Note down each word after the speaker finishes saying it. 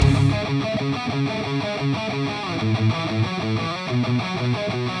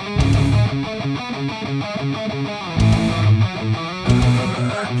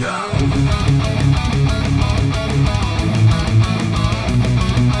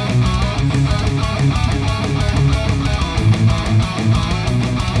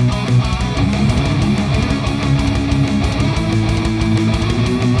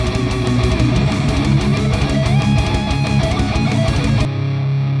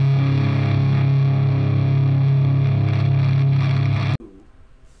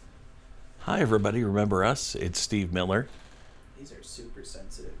Hi, everybody. Remember us? It's Steve Miller. These are super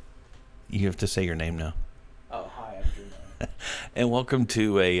sensitive. You have to say your name now. Oh, hi, I'm Drew Miller. And welcome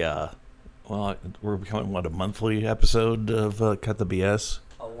to we're becoming, a monthly episode of Cut the BS?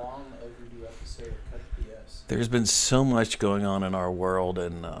 A long overdue episode of Cut the BS. There's been so much going on in our world,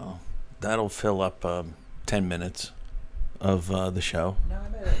 and that'll fill up 10 minutes of the show. No, I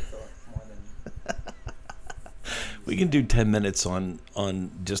bet it'll fill up more than... We can do 10 minutes on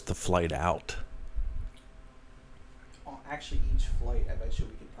just the flight out. Oh, actually, each flight, I bet you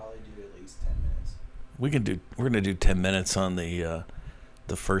we could probably do at least 10 minutes. We're going to do 10 minutes on the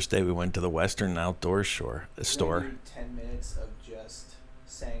first day we went to the Western Outdoor store. We're gonna do 10 minutes of just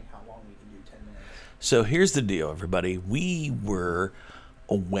saying how long we can do 10 minutes. So here's the deal, everybody. We were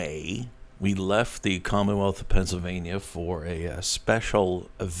away. We left the Commonwealth of Pennsylvania for a special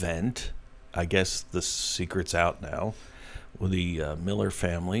event. I guess the secret's out now. With the Miller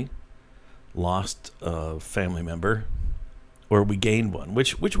family lost a family member, or we gained one.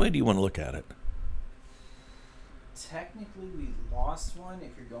 Which way do you want to look at it? Technically, we lost one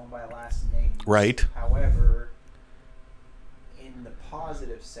if you're going by last name. Right. However, in the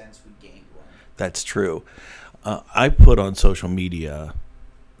positive sense, we gained one. That's true. I put on social media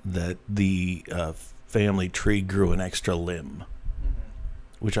that the family tree grew an extra limb,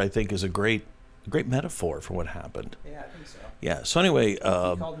 which I think is a great metaphor for what happened. Yeah, I think so. Yeah. So anyway, He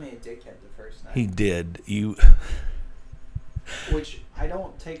called me a dickhead the first night. he did. Which I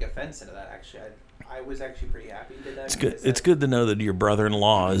don't take offense into that. Actually, I was actually pretty happy he did that. It's good. It's good to know that your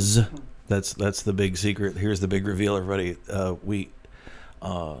brother-in-laws. That's the big secret. Here's the big reveal, everybody.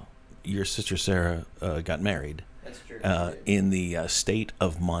 Your sister Sarah got married. That's true. In the state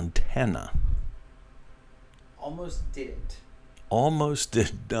of Montana. Almost didn't. Almost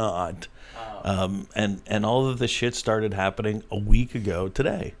did not. And all of the shit started happening a week ago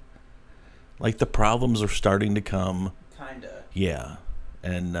today. Like the problems are starting to come. Kinda. Yeah.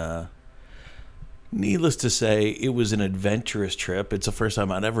 And needless to say, it was an adventurous trip. It's the first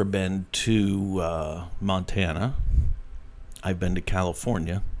time I'd ever been to Montana. I've been to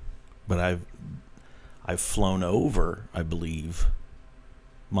California, but I've flown over, I believe,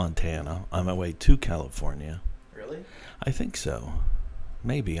 Montana on my way to California. Really? I think so.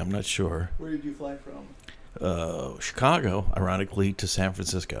 Maybe. I'm not sure. Where did you fly from? Chicago, ironically, to San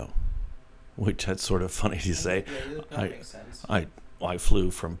Francisco, which that's sort of funny to say. Yeah, that makes sense. I flew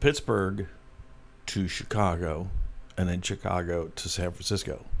from Pittsburgh to Chicago, and then Chicago to San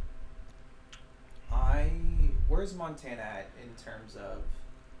Francisco. Where's Montana at in terms of?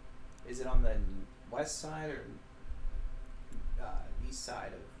 Is it on the west side or east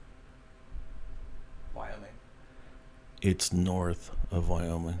side of Wyoming? It's north of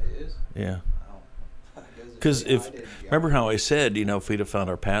Wyoming. It is? Yeah. Oh. Because remember how I said, if we'd have found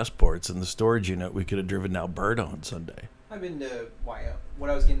our passports in the storage unit, we could have driven to Alberta on Sunday. I've been to Wyoming. What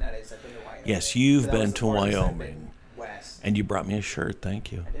I was getting at is I've been to Wyoming. Yes, you've But that been was the to farthest I've Wyoming. been west. And you brought me a shirt.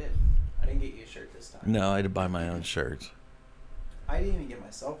 Thank you. I did. I didn't get you a shirt this time. No, I had to buy my own shirts. I didn't even get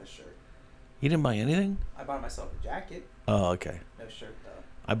myself a shirt. You didn't buy anything? I bought myself a jacket. Oh, okay. No shirt though.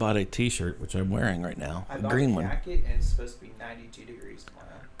 I bought a T-shirt, which I'm wearing right now. I A bought green a one. jacket and it's supposed to be 92 degrees tomorrow.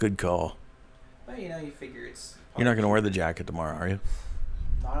 Good call. But you figure it's... You're not going to wear the jacket tomorrow, are you?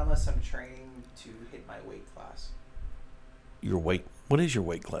 Not unless I'm training to hit my weight class. Your weight. What is your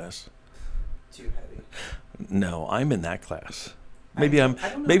weight class? Too heavy. No, I'm in that class. I Maybe don't know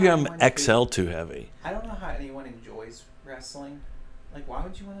I'm how anyone XL too heavy. I don't know how anyone enjoys wrestling. Like, why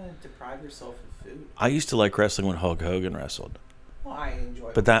would you want to deprive yourself of food? I used to like wrestling when Hulk Hogan wrestled. Well, I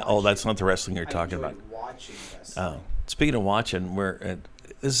enjoy. But that's not the wrestling you're talking I about. enjoyed watching wrestling. Oh, speaking of watching,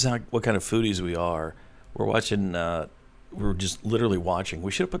 this is what kind of foodies we are. We're watching. We're just literally watching.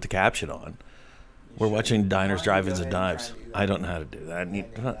 We should have put the caption on. We're watching Diners, Drive-Ins, and Dives. I don't know how to do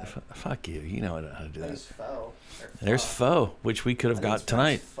that. Fuck you. You know how to do that. There's pho. There's pho, which we could have got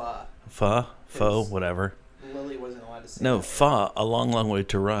tonight. Pho, whatever. Lily wasn't allowed to say No, that. pho, a long, long way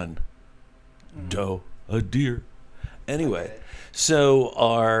to run. Doe, a deer. Anyway,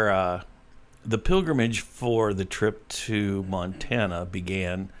 so the pilgrimage for the trip to Montana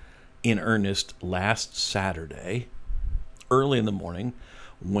began in earnest last Saturday, early in the morning,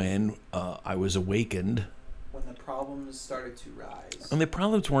 when I was awakened. When the problems started to rise. And the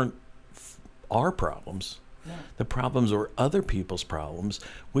problems weren't our problems. No. The problems were other people's problems,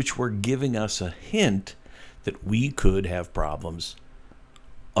 which were giving us a hint that we could have problems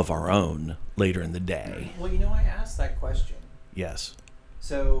of our own later in the day. Well, I asked that question. Yes.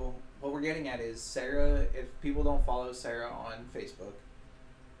 So what we're getting at is Sarah, if people don't follow Sarah on Facebook,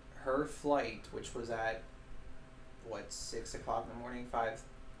 her flight, which was at, 6 o'clock in the morning,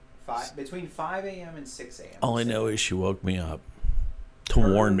 between 5 a.m. and 6 a.m. All I know is she woke me up to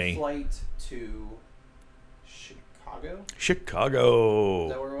warn me. Her flight to Chicago? Chicago.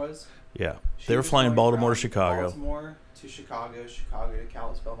 Is that where it was? Yeah. She They were was flying going Baltimore, from Chicago. Baltimore to Chicago, Chicago to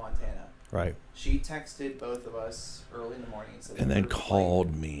Kalispell, Montana. Right. She texted both of us early in the morning and said And that then her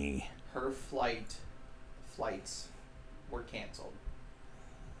called me. Her flights were canceled.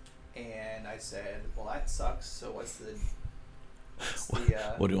 And I said, well, that sucks. So what's the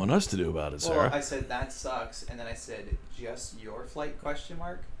What do you want us to do about it, Sarah? Well, I said, that sucks. And then I said, just your flight, ?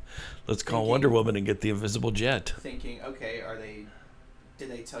 Let's call Wonder Woman and get the invisible jet. Thinking, okay,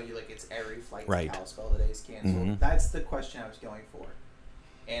 did they tell you, like, it's every flight Right. to Kalispell today is canceled? Mhm. That's the question I was going for.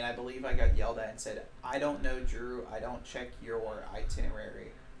 And I believe I got yelled at and said, I don't know, Drew. I don't check your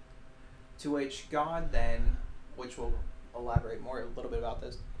itinerary. To which God then, which we'll elaborate more a little bit about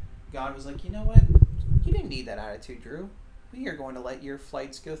this, God was like, you know what? You didn't need that attitude, Drew. We are going to let your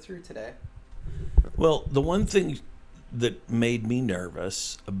flights go through today. Well, the one thing that made me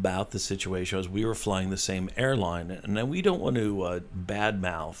nervous about the situation was we were flying the same airline. And now we don't want to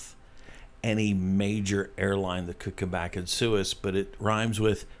badmouth any major airline that could come back and sue us, but it rhymes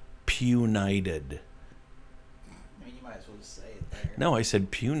with Punited. I mean, you might as well just say it there. No, I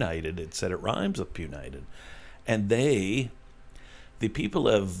said Punited. It said it rhymes with Punited. And the people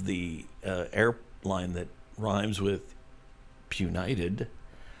of the airline that rhymes with Punited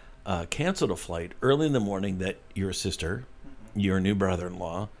canceled a flight early in the morning that your sister, your new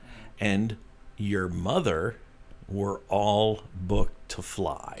brother-in-law, and your mother were all booked to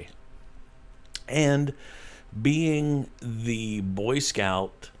fly. And being the Boy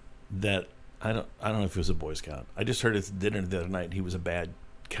Scout that I don't know if he was a Boy Scout. I just heard at dinner the other night he was a bad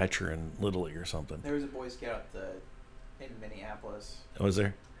catcher in Little League or something. There was a Boy Scout in Minneapolis. Was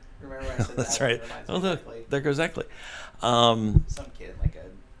there? Remember when I said that? That's right. Oh, look, exactly. there goes Eckley. Some kid in like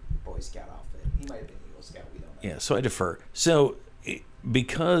a Boy Scout outfit. He might have been Eagle Scout. We don't know. Yeah, so I defer. So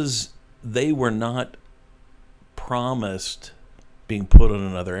because they were not promised being put on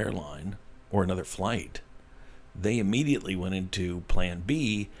another airline or another flight, they immediately went into plan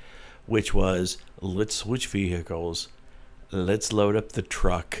B, which was, let's switch vehicles, let's load up the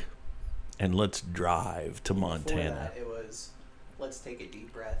truck, and let's drive to Montana. Before that, it was, let's take a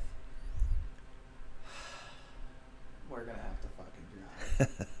deep breath. We're going to have to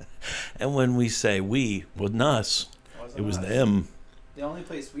fucking drive. And when we say we, wasn't us, it was us. them. The only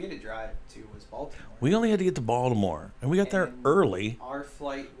place we had to drive to was Baltimore. We only had to get to Baltimore, and we got there And early. Our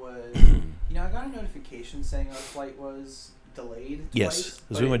flight was, I got a notification saying our flight was delayed Yes, twice, as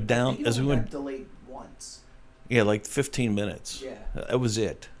but we went down- I think as it we only went- got delayed once. Yeah, like 15 minutes. Yeah. That was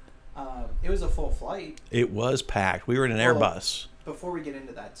it. It was a full flight. It was packed. We were in an Well, Airbus. Before we get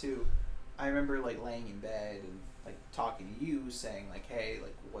into that too, I remember like laying in bed and like talking to you, saying like, "Hey,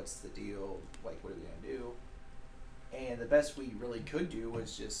 like, what's the deal? Like, what are we gonna do?" And the best we really could do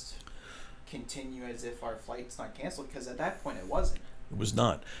was just continue as if our flight's not canceled, because at that point it wasn't. It was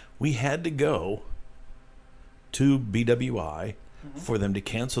not. We had to go to BWI for them to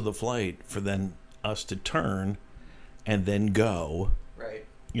cancel the flight, for then us to turn and then go, Right.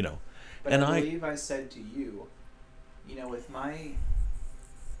 But And I believe I said to you, with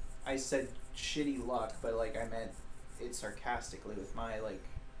I said shitty luck, but like I meant it sarcastically.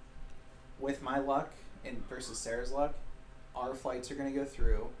 With my luck and versus Sarah's luck, our flights are going to go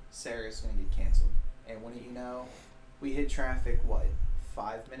through. Sarah's going to get canceled. And wouldn't you know, we hit traffic,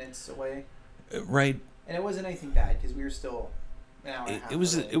 5 minutes away? right. And it wasn't anything bad because we were still an hour and a half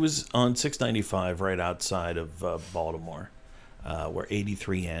away. It was on 695 right outside of Baltimore, where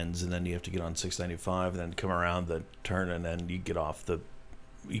 83 ends, and then you have to get on 695, and then come around the turn, and then you get off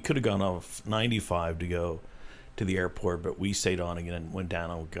you could have gone off 95 to go to the airport, but we stayed on again and went down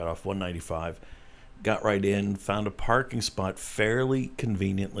and got off 195, got right in, found a parking spot fairly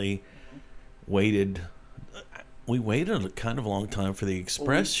conveniently, waited. We waited a kind of long time for the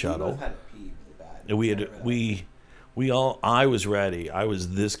express shuttle. We both had to pee really bad. I was ready. I was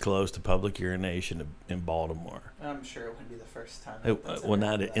this close to public urination in Baltimore. I'm sure it wouldn't be the first time.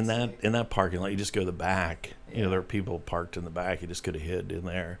 In that parking lot, you just go to the back. Yeah. There are people parked in the back. You just could have hid in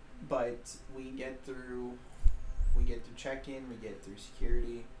there. But we get through check-in, we get through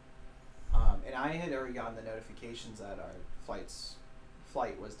security, and I had already gotten the notifications that our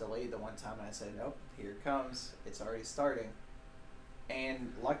flight was delayed the one time, and I said, nope, here it comes, it's already starting.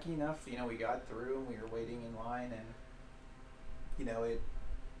 And lucky enough, we got through and we were waiting in line, and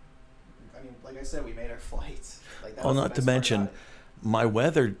like I said, we made our flights. Like, that Well, was the not to best part mention, about it. my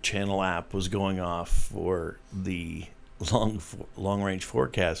Weather Channel app was going off for the long range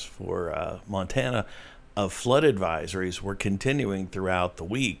forecast for Montana of flood advisories were continuing throughout the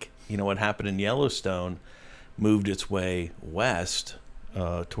week. What happened in Yellowstone moved its way west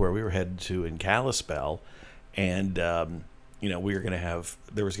to where we were headed to in Kalispell, and we were going to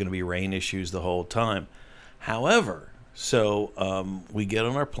there was going to be rain issues the whole time. However, so we get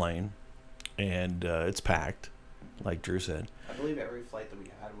on our plane, and it's packed, like Drew said. I believe every flight that we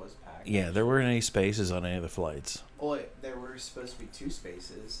had was packed. Yeah, there weren't any spaces on any of the flights. Well, there were supposed to be 2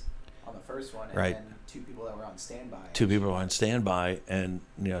 spaces on the first one, and Right. then 2 people that were on standby. 2 people were on standby, and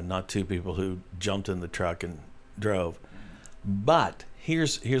not 2 people who jumped in the truck and drove. But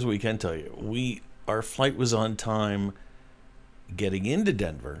here's what we can tell you: our flight was on time getting into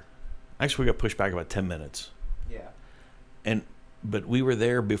Denver. Actually, we got pushed back about 10 minutes, Yeah. but we were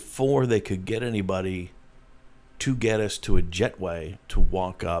there before they could get anybody to get us to a jetway to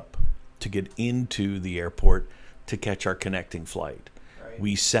walk up to get into the airport to catch our connecting flight. Right.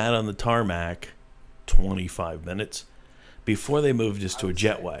 We sat on the tarmac 25 minutes before they moved us to a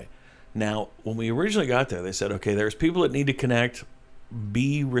jetway. Now, when we originally got there, they said, okay, there's people that need to connect.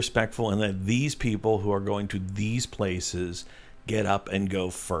 Be respectful, and that these people who are going to these places get up and go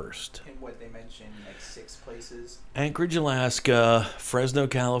first. And what they mentioned, like 6 places. Anchorage, Alaska, Fresno,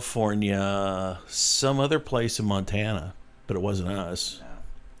 California, some other place in Montana, but it wasn't us.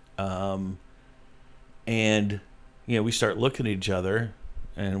 No. And we start looking at each other,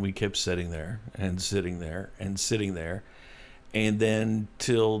 and we kept sitting there and sitting there and sitting there, and then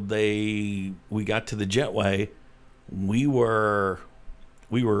till we got to the jetway,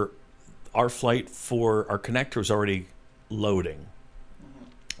 our flight for our connector was already loading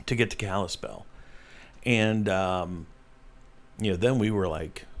to get to Kalispell, and then we were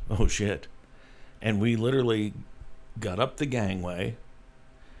like, oh shit, and we literally got up the gangway.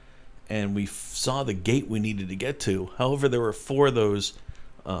 And we saw the gate we needed to get to. However, there were 4 of those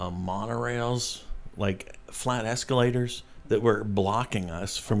monorails, like flat escalators, that were blocking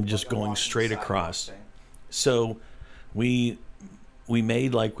us from just Like a going walking straight sidewalk across. thing. So we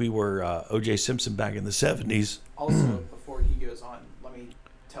made like we were O.J. Simpson back in the 70s. Also, before he goes on, let me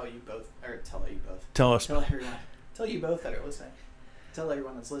tell you both Tell us. tell you both that are listening, tell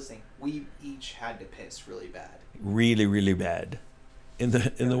everyone that's listening, we each had to piss really bad. Really, really bad. In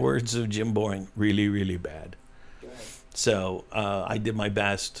the words of Jim Boring, really, really bad. Go ahead. So I did my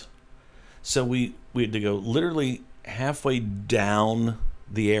best. So we had to go literally halfway down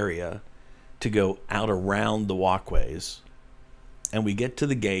the area to go out around the walkways. And we get to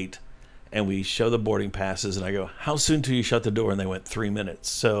the gate, and we show the boarding passes, and I go, how soon till you shut the door? And they went 3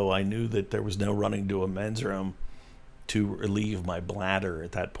 minutes. So I knew that there was no running to a men's room to relieve my bladder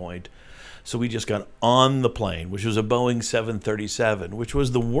at that point. So we just got on the plane, which was a Boeing 737, which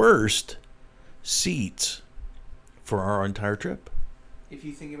was the worst seats for our entire trip. If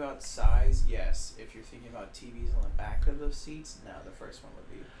you think about size, yes. If you're thinking about TVs on the back of those seats, no, the first one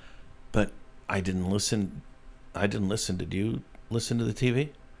would be. But I didn't listen. Did you listen to the TV?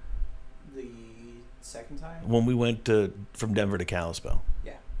 The second time? When we went from Denver to Kalispell?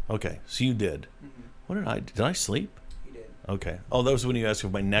 Yeah. Okay, so you did. Mm-hmm. What did I sleep? You did. Okay. Oh, that was when you asked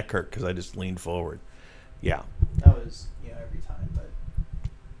if my neck hurt because I just leaned forward. Yeah. That was, every time, but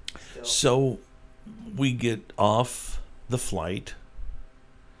still. So we get off the flight,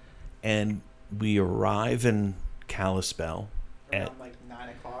 and we arrive in Kalispell Around at like 9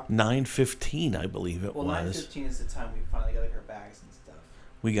 o'clock. 9:15, I believe it Well, was. 9:15 is the time we finally got like our bags and stuff.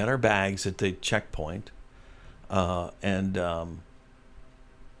 We got our bags at the checkpoint, and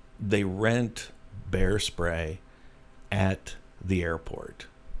they rent bear spray at the airport.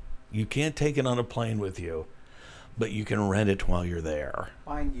 You can't take it on a plane with you, but you can rent it while you're there.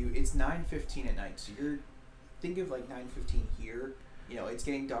 Mind you, it's 9:15 at night, so think of like 9:15 here. It's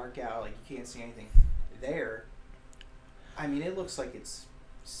getting dark out, like you can't see anything. There, I mean, it looks like it's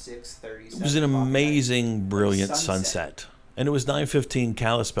 6:30. It was an amazing, brilliant sunset. And it was 9:15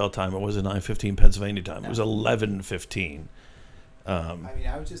 Kalispell time. It wasn't 9:15 Pennsylvania time. No. It was 11:15. I mean,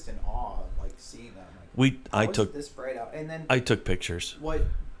 I was just in awe of like seeing that. Like, I how is took it this bright out, and then I took pictures. what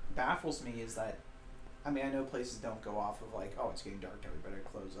baffles me is that, I mean, I know places don't go off of like, oh, it's getting dark now, we better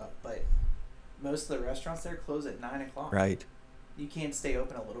close up. But most of the restaurants there close at 9 o'clock. Right. You can't stay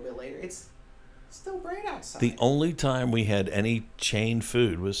open a little bit later. It's still bright outside. The only time we had any chain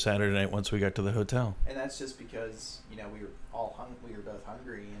food was Saturday night once we got to the hotel. And that's just because, we were we were both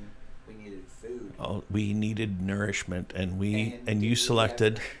hungry and we needed food. Oh, we needed nourishment, and did you we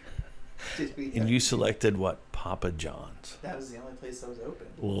selected Did we and you selected what? Papa John's. That was the only place that was open.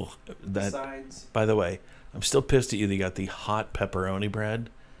 Well, Besides, by the way, I'm still pissed at you that you got the hot pepperoni bread.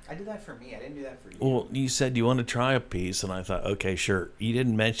 I did that for me. I didn't do that for you. Well, you said you want to try a piece, and I thought, okay, sure. You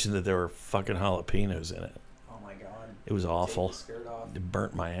didn't mention that there were fucking jalapenos in it. Oh my god. It was awful. Take the skirt off. It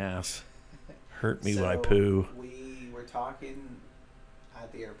burnt my ass. Hurt me So, when I poo. We were talking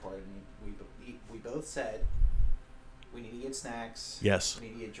at the airport, and we both said we need to get snacks. Yes. We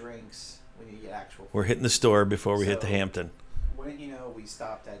need to get drinks. We need to get actual food. We're hitting the store before we hit the So, Hampton. Wouldn't you know, we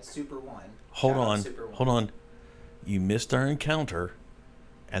stopped at Super One. Hold Shout out on. Super One. Hold on. You missed our encounter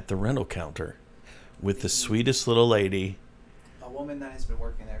at the rental counter with the sweetest little lady. A woman that has been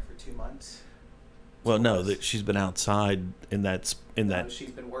working there for 2 months. Well, no, Plus- that she's been outside in that. No, she's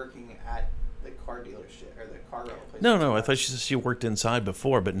been working at the car dealership or the car rental place. No. I thought she said she worked inside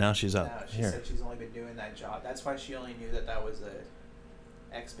before, but now she's No, out she here. said she's only been doing that job. That's why she only knew that was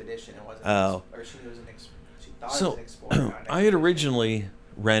a expedition. It wasn't. Oh. Or she knew it was she thought it was So an explorer. not an I had expedition. originally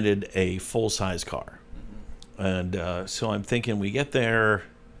rented a full size car, Mhm. and so I'm thinking we get there,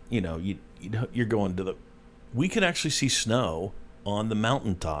 you're going to the. We could actually see snow on the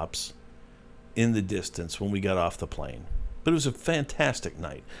mountaintops in the distance when we got off the plane. But it was a fantastic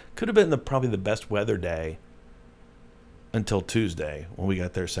night. Could have been probably the best weather day until Tuesday when we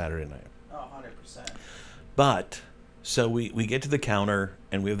got there Saturday night. Oh, 100%. But so we get to the counter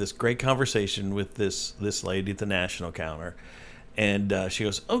and we have this great conversation with this lady at the national counter, and she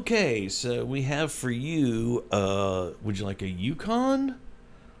goes, "Okay, so we have for you. Would you like a Yukon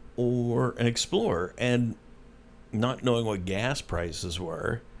or an Explorer?" And not knowing what gas prices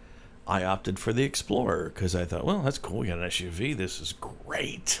were, I opted for the Explorer because I thought, well, that's cool. We got an SUV. This is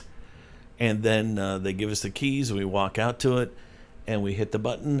great. And then they give us the keys and we walk out to it and we hit the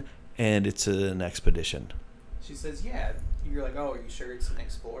button and it's an Expedition. She says, "Yeah." You're like, "Oh, are you sure it's an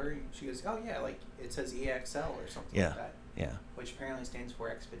Explorer?" She goes, "Oh yeah, like it says EXL or something Yeah. like that." Yeah. Which apparently stands for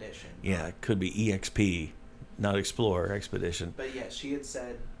Expedition. Yeah, it could be EXP, not Explorer, Expedition. But yeah, she had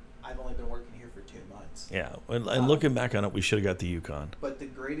said, "I've only been working here for 2 months." Yeah, and looking back on it, we should have got the Yukon. But the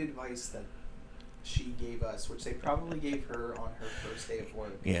great advice that she gave us, which they probably gave her on her first day of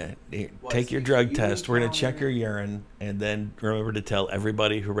work. Yeah, Was take your if drug you test. We're going to check encounter- your urine, and then remember to tell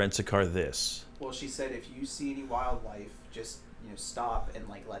everybody who rents a car this. Well, she said if you see any wildlife, just stop and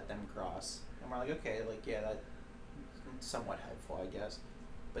like let them cross. And we're like, okay, like yeah, that's somewhat helpful, I guess.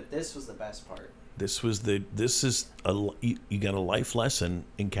 But this was the best part. This is you got a life lesson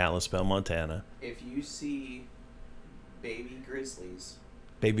in Kalispell, Montana. If you see baby grizzlies,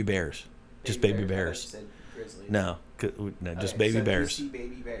 Baby bears, just baby I thought you bears. said grizzlies. No, just Okay, baby so bears. If you see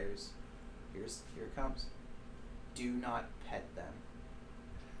baby bears, here it comes. Do not pet them.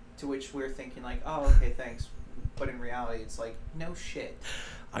 To which we're thinking like, oh, okay, thanks. But in reality, it's like, no shit.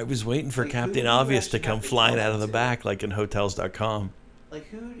 I was waiting for Like, who Captain do you Obvious to actually come have to flying talk out of the to? back like in Hotels.com. Like,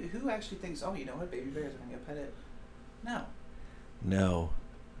 who actually thinks, oh, you know what, baby bears are going to get petted? No. No,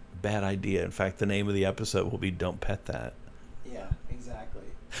 bad idea. In fact, the name of the episode will be "Don't Pet That." Yeah, exactly.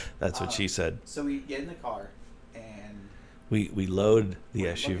 That's what she said. So we get in the car, and We load the we're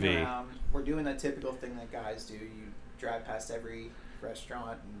looking SUV. around. We're doing that typical thing that guys do. You drive past every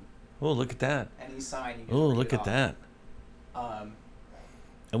restaurant and Oh, look at that. any sign. You Oh, read look it at off. that.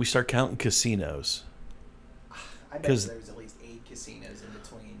 And we start counting casinos. I bet 'Cause- there's at least 8 casinos in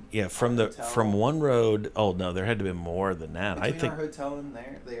between. Yeah, our from hotel- one road. Oh no, there had to be more than that. between I think our hotel and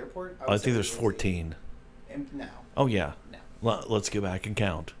the airport. I would think say there's at least 14. 8. No, Oh yeah. no. Let's go back and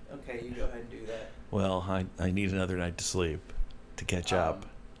count. Okay, you go ahead and do that. Well, I need another night to sleep to catch up.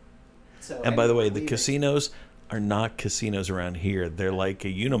 So And by the way, the leaving. casinos are not casinos around here. They're like a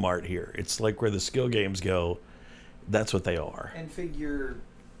Unimart here. It's like where the skill games go. That's what they are. And figure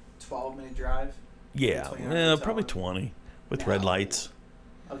 12-minute drive. Yeah, between our hotel probably and- 20 with No. red lights.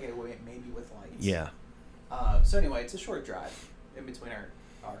 Okay, wait, maybe with lights. Yeah. So anyway, it's a short drive in between our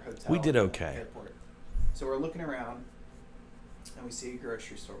hotel. We did and the okay. Airport. So we're looking around, and we see a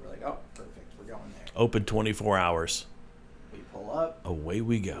grocery store. We're like, oh, perfect, we're going there. Open 24 hours. We pull up. Away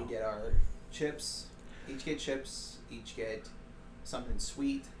we go. We get our chips. Each get chips. Each get something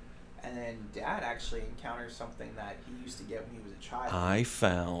sweet. And then Dad actually encounters something that he used to get when he was a child. I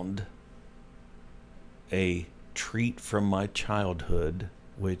found a treat from my childhood,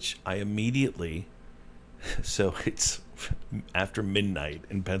 which I immediately, so it's after midnight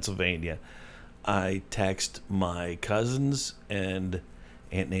in Pennsylvania, I text my cousins and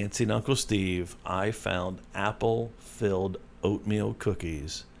Aunt Nancy and Uncle Steve. I found apple-filled oatmeal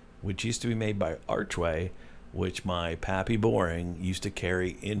cookies, which used to be made by Archway, which my Pappy Boring used to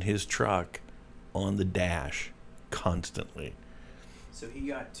carry in his truck on the dash constantly. So he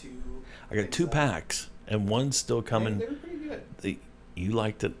got two. I got 2 packs, and one's still coming. They were pretty good. You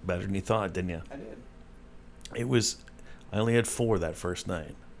liked it better than you thought, didn't you? I did. I only had 4 that first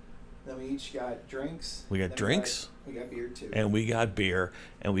night. Then we each got drinks. We got drinks. We got beer too. And we got beer,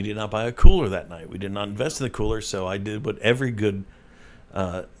 and we did not buy a cooler that night. We did not invest in the cooler, so I did what every good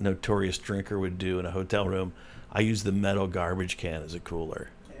notorious drinker would do in a hotel room. I used the metal garbage can as a cooler.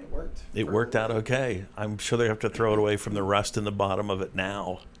 And it worked. It worked out okay. I'm sure they have to throw it away from the rust in the bottom of it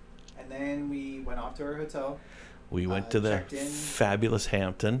now. And then we went off to our hotel. We went to the checked in, fabulous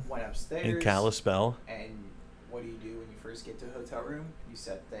Hampton went upstairs in Kalispell. And what do you do when you first get to a hotel room? You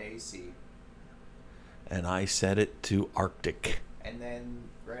set the AC. And I set it to Arctic. And then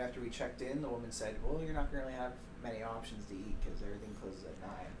right after we checked in, the woman said, well, you're not going to really have many options to eat because everything closes at 9.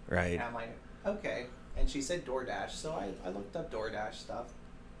 Right. And I'm like, okay. And she said DoorDash. So I looked up DoorDash stuff.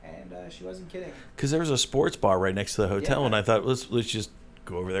 And she wasn't kidding. Because there was a sports bar right next to the hotel, Yeah. and I thought, let's just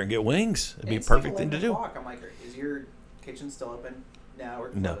go over there and get wings. It'd be a it's like perfect thing to 11 do. o'clock. I'm like, is your kitchen still open? No,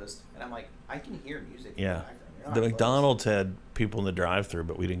 we're No. closed. And I'm like, I can hear music. Yeah. In the background. You're not The closed. McDonald's had people in the drive-thru,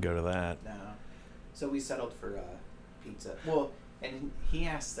 but we didn't go to that. No. So we settled for pizza. Well, and he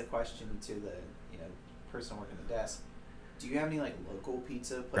asked the question to the person working the desk. Do you have any like local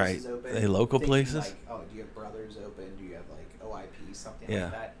pizza places Right. open? Any local Thinking, places? Like, oh, do you have Brothers open? Do you have like OIP, something Yeah.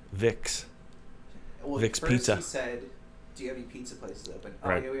 like that? Vicks. Well, Vic's first Pizza. he said, do you have any pizza places open?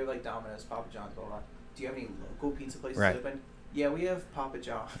 Right. Oh, yeah, we have like Domino's, Papa John's, blah, blah. Do you have any local pizza places Right. open? Yeah, we have Papa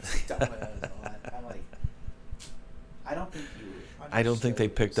John's, Domino's, and all that. I'm like, I don't think you I don't think they understood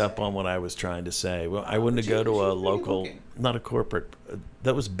what picked you're up on saying. what I was trying to say. Well, I But wouldn't she- go to she a was pretty local, looking. not a corporate.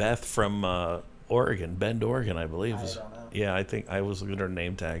 That was Beth from Oregon, Bend, Oregon, I believe. I don't know. Yeah, I think I was looking at her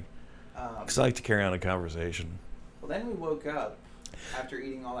name tag. Because I like to carry on a conversation. Well, then we woke up after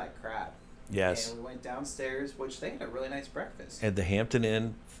eating all that crap. Yes. And we went downstairs, which they had a really nice breakfast. And the Hampton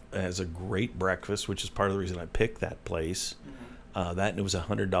Inn has a great breakfast, which is part of the reason I picked that place. Mm-hmm. That and it was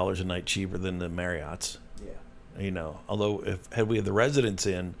 $100 a night cheaper than the Marriott's. Yeah. You know, although had we had the Residence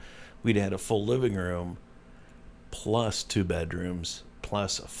Inn, we'd had a full living room, plus 2 bedrooms,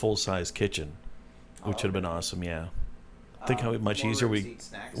 plus a full size kitchen, which would have been awesome. Yeah. Think how much more easier rooms to eat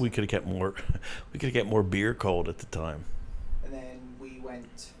snacks. we could have kept more. We could have kept more beer cold at the time. And then we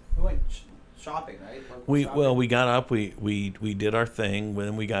went shopping, right? Local We shopping. we got up. We did our thing.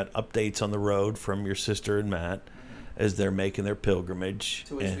 Then we got updates on the road from your sister and Matt as they're making their pilgrimage.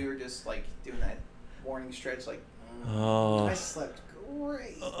 To which And- we were just like doing that morning stretch, like. Oh. I slept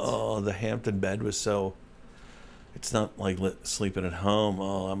great. Oh, the Hampton bed was so. It's not like sleeping at home.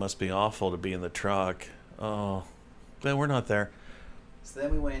 Oh, that must be awful to be in the truck. Oh, then we're not there. So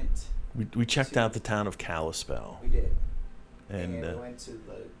then we went. We checked out the town of Kalispell, We did. and we went to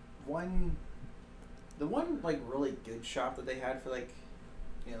the one like really good shop that they had for like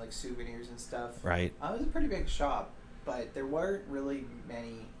like souvenirs and stuff. right. It was a pretty big shop, but there weren't really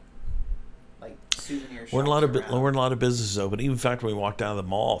many like souvenir shops. We're in a around. lot of businesses open. Even in fact, when we walked out of the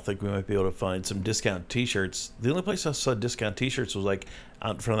mall, I think we might be able to find some discount T-shirts. The only place I saw discount T-shirts was like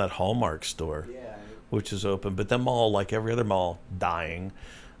out in front of that Hallmark store, Yeah. which is open. But that mall, like every other mall, dying.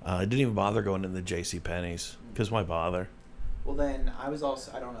 I didn't even bother going in the J.C. Penney's because why bother? Well, then I was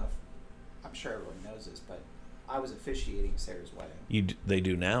also, I don't know if, I'm sure everyone knows this, but I was officiating Sarah's wedding. They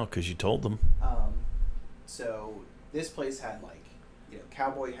do now because you told them. So this place had like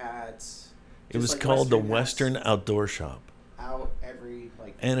cowboy hats. It was just, like, called the hats Western Outdoor Shop, out every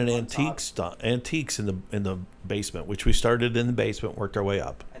like and an on top. antiques in the basement, which we started in the basement, worked our way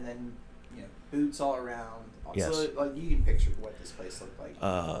up. And then boots all around. Yes. So like you can picture what this place looked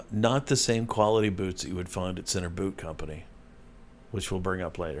like. Not the same quality boots that you would find at Center Boot Company, which we'll bring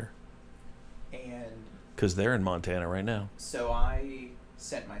up later And because they're in Montana right now. so I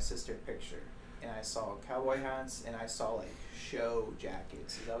sent my sister a picture, and I saw cowboy hats, and I saw like show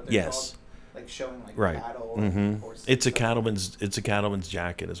jackets. Is that what they're Yes. called? Like showing like Right. cattle. hmm And horses It's a and stuff. cattleman's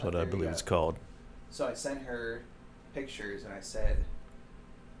jacket is what Oh, I there you believe go. it's called. So I sent her pictures, and I said,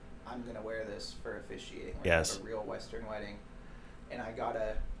 "I'm gonna wear this for officiating. Like, Yes. have a real Western wedding." And I got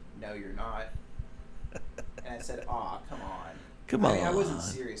a, "No, you're not." And I said, "Aw, come on." Come I mean, I on. wasn't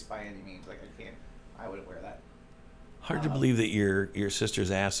serious by any means. Like I wouldn't wear that. Hard to believe that your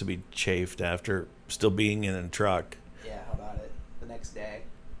sister's ass would be chafed after still being in a truck. Yeah, how about it? The next day.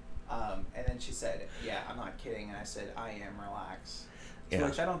 And then she said, "Yeah, I'm not kidding." And I said, "I am, relax." Yeah.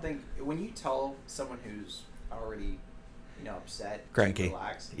 Which I don't think when you tell someone who's already, upset, Cranky. to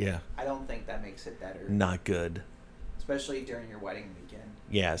relax. Yeah. I don't think that makes it better. Not good. Especially during your wedding weekend.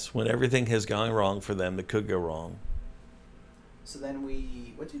 Yes, when everything has gone wrong for them that could go wrong. So then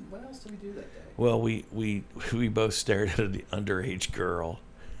what else did we do that day? Well, we both stared at an underage girl.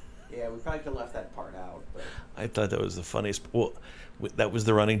 Yeah, we probably could have left that part out, but I thought that was the funniest. Well, that was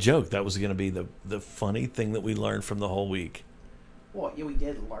the running joke. That was going to be the funny thing that we learned from the whole week. well, yeah, we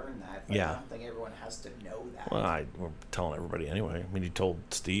did learn that, but Yeah. I don't think everyone has to know that. Well, we're telling everybody anyway. I mean, you told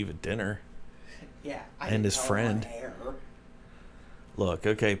Steve at dinner. Yeah, I And didn't his tell him friend. on air. Look,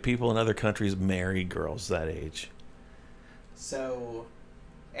 okay, people in other countries marry girls that age. So,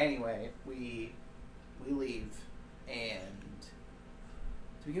 anyway, we leave, and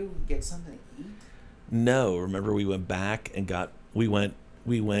do we go get something to eat? No, remember we went back and we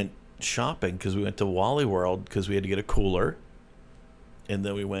went shopping because we went to Wally World because we had to get a cooler, and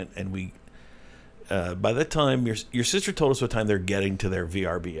then we went and by the time your sister told us what time they're getting to their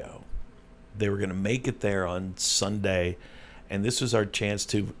VRBO, they were going to make it there on Sunday, and this was our chance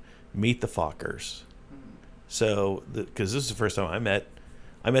to meet the Fockers. So, because this is the first time I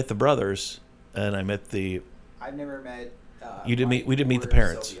met the brothers, and I met I've never met. We didn't Mike meet the or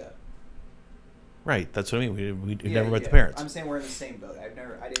parents. Sylvia. Right. That's what I mean. We Yeah, never met yeah. the parents. I'm saying we're in the same boat. I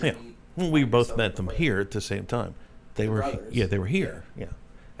didn't Yeah. meet. Well, we Mike or both Sylvia met them before. here at the same time. They The were brothers. they were here. Yeah.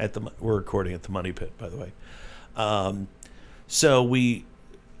 We're recording at the Money Pit, by the way. So we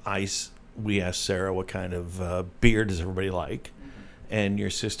asked Sarah what kind of beer does everybody like, and your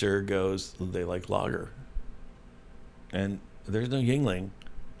sister goes, they like lager. And there's no Yingling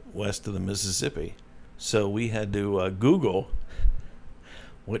west of the Mississippi, so we had to Google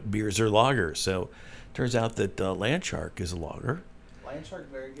what beers are lager. So turns out that Landshark is a lager, Landshark,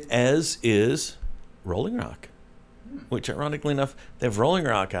 very good. as is Rolling Rock, which ironically enough, they have Rolling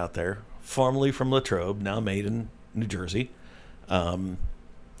Rock out there, formerly from Latrobe, now made in New Jersey, because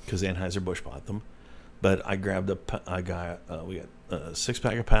Anheuser-Busch bought them. But we got a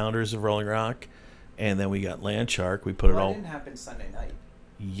 6-pack of pounders of Rolling Rock, and then we got Landshark. We put Well, it that all. didn't happen Sunday night.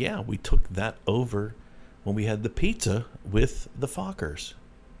 Yeah, we took that over when we had the pizza with the Fockers.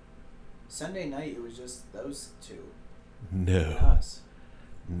 Sunday night, it was just those two and No. us.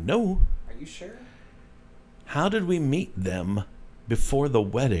 No. Are you sure? How did we meet them before the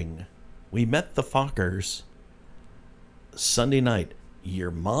wedding? We met the Fockers Sunday night.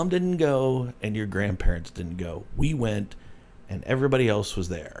 Your mom didn't go and your grandparents didn't go. We went and everybody else was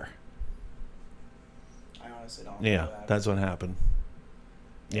there. I honestly don't know Yeah, that. that's what happened.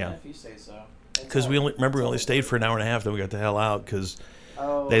 Yeah. If you say so. Because we only stayed for an hour and a half, then we got the hell out because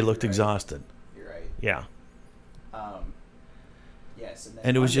Oh, they looked you're right. exhausted. You're right. Yeah. Yes, and then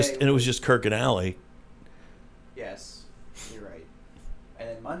And it was Monday just Kirk and Allie. Yes, you're right. And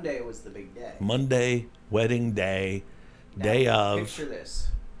then Monday was the big day. Monday, wedding day, Now, day of. Picture this.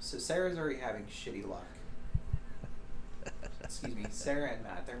 So Sarah's already having shitty luck. Excuse me, Sarah and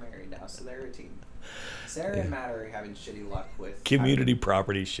Matt, they're married now, so they're a team. Sarah and Matt are having shitty luck with Community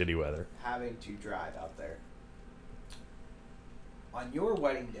property, shitty weather. having to drive out there. On your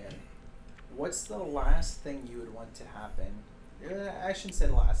wedding day, what's the last thing you would want to happen? I shouldn't say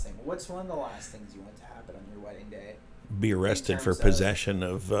the last thing. What's one of the last things you want to happen on your wedding day Be arrested for terms of- possession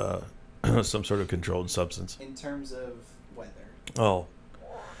of some sort of controlled substance. in terms of weather? Oh,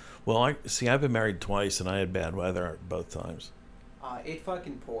 well, I've been married twice, and I had bad weather both times. It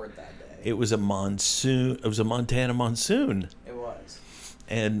fucking poured that day. It was a monsoon. It was a Montana monsoon, It was.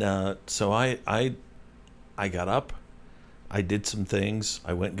 and so I got up. I did some things.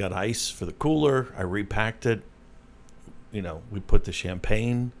 I went and got ice for the cooler. I repacked it. We put the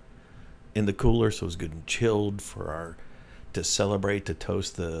champagne in the cooler so it was good and chilled to celebrate, to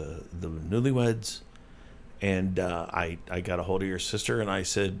toast the newlyweds. And I got a hold of your sister and I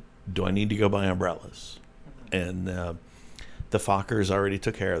said, do I need to go buy umbrellas? And the Fockers already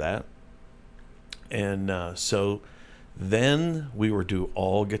took care of that. And so then we were to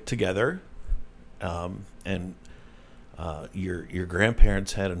all get together. And your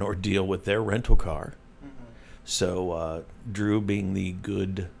grandparents had an ordeal with their rental car. So Drew, being the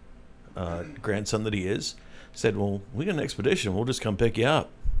good grandson that he is, said, well, we got an expedition. We'll just come pick you up.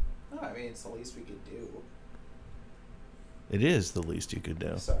 No, I mean, it's the least we could do. It is the least you could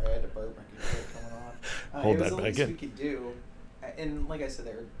do. Sorry, I had to burp. My computer coming on. Hold it was that the back least in. we could do. And like I said,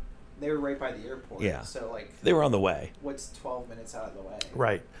 they were right by the airport. Yeah. So, like, They were on the way. what's 12 minutes out of the way?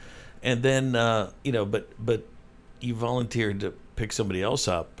 Right. And then, but you volunteered to pick somebody else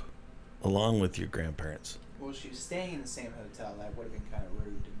up along with your grandparents. Well, she was staying in the same hotel. That would have been kind of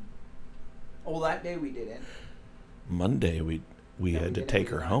rude. Well, that day we didn't. Monday, we No, had we to didn't. take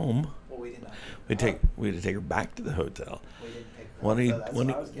We her did not. home. Well, we did not. We had to take her back to the hotel. We didn't pick her Why up, don't you so that's why what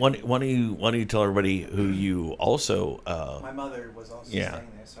don't, I was why getting. don't- why don't you tell everybody who you also My mother was also yeah. staying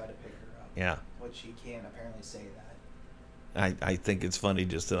there, so I had to pick her up. yeah. Which she can't apparently say that. I think it's funny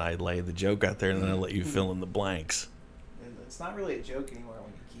just that I lay the joke out there and then I let you fill in the blanks. It's not really a joke anymore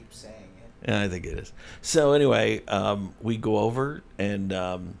when you keep saying it. Yeah, I think it is. So anyway, we go over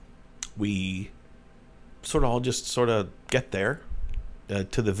and we sort of get there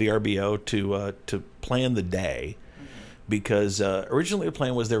to the VRBO to plan the day, because originally the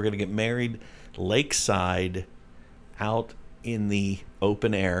plan was they were going to get married lakeside, out in the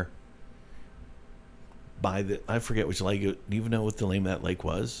open air. By the, I forget which lake. Do you even know what the name of that lake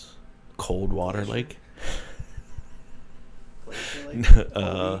was? Coldwater Glacier. Lake. Glacier Lake?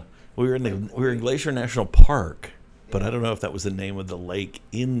 Colby? We were in Lake we were in Colby. Glacier National Park, but Yeah. I don't know if that was the name of the lake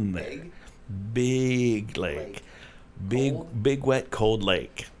in there. Big? Big lake, Lake. big Cold? big wet cold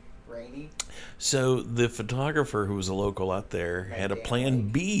lake. Rainy? So the photographer who was a local out there Like had a Dan plan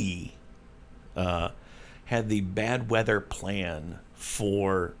Lake? B, had the bad weather plan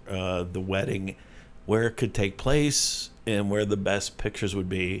for the wedding, where it could take place and where the best pictures would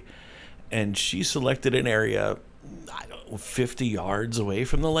be. And she selected an area, I don't know, 50 yards away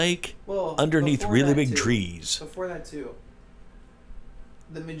from the lake, Well, underneath before really that, big too. trees. Before that, too,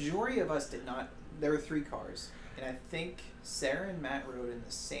 the majority of us did not. There were 3 cars, and I think Sarah and Matt rode in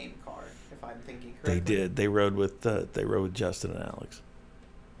the same car, if I'm thinking correctly. They did. They rode with Justin and Alex.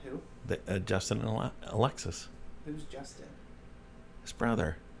 Who? Justin and Alexis, Who's Justin? his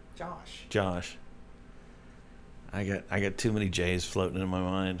brother, Josh. Josh. I got too many J's floating in my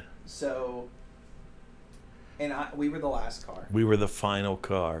mind. So, and we were the last car. We were the final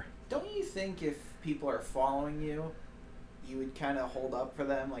car. Don't you think if people are following you, you would kind of hold up for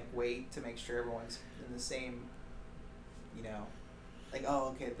them, like wait to make sure everyone's in the same, like, oh,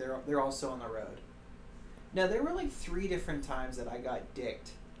 okay, they're also on the road. Now, there were like 3 different times that I got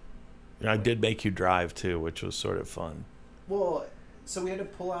dicked. I did make you drive too, which was sort of fun. Well, so we had to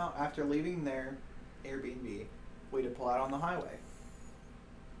pull out after leaving their Airbnb. We had to pull out on the highway.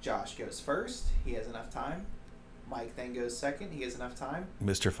 Josh goes first. He has enough time. Mike then goes second. He has enough time.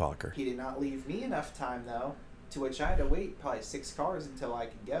 Mr. Fokker. He did not leave me enough time, though, to which I had to wait probably 6 cars until I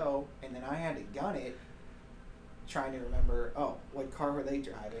could go, and then I had to gun it, trying to remember, oh, what car were they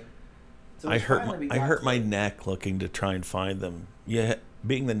driving? So I hurt finally we I got hurt to my it. neck looking to try and find them. Yeah,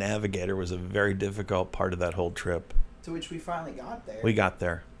 being the navigator was a very difficult part of that whole trip. To which we finally got there. We got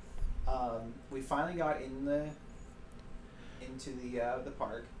there. We finally got into the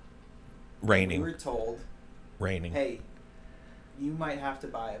park. Raining. We were told, Raining. hey, you might have to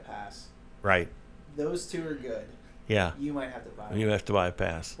buy a pass. Right. Those 2 are good. Yeah. You might have to buy You one. have to buy a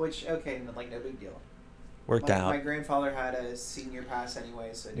pass. Which, okay, like, no big deal. Worked My out. grandfather had a senior pass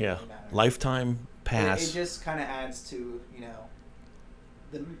anyway, so it didn't Yeah. really matter. Lifetime pass. It just kind of adds to,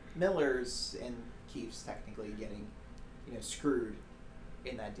 the Millers and Keefs technically getting, screwed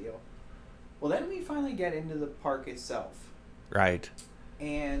in that deal. Well, then we finally get into the park itself. Right.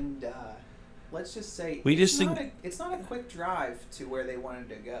 And let's just say We it's just not think- it's not a quick drive to where they wanted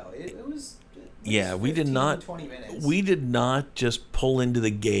to go. It was Yeah, we did 15, not 20 minutes. We did not just pull into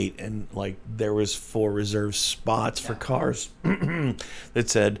the gate and like there was 4 reserved spots for No. cars that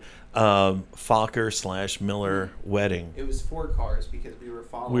said Fokker/Miller wedding. It was 4 cars because we were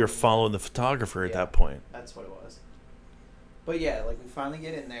following. We were following the photographer at Yeah. that point. That's what it was. But yeah, like we finally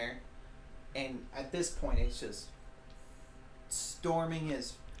get in there, and at this point it's just storming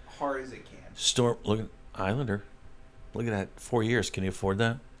as hard as it can. Storm, look at Islander. Look at that. 4 years. Can you afford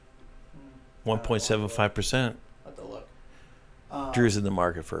that? 1.75%. Let the look. Drew's in the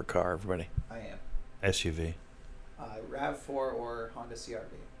market for a car, everybody. I am. SUV. RAV4 or Honda CRV.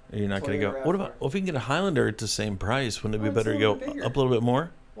 You're not going to go. Toyota What RAV4. about, well, if you can get a Highlander at the same price, wouldn't it be Well, it's better a to go little bit bigger. up a little bit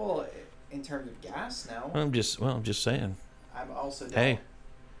more? Well, in terms of gas, no. I'm just saying. I'm also don't, Hey.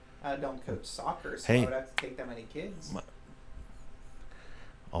 I don't coach soccer, so Hey. I would have to take that many kids.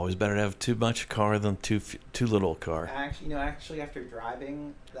 Always better to have too much car than too little car. Actually, after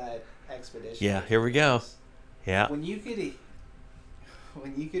driving that expedition. Yeah, here we go. Yeah. When you could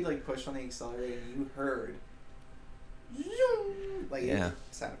like push on the accelerator and you heard, like Yeah. it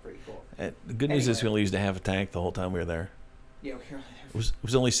sounded pretty cool. The good news is we Anyway. only used to have a tank the whole time we were there. Yeah, we were there. It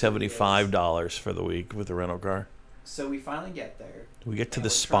was only $75 for the week with the rental car. So we finally get there. We get to and the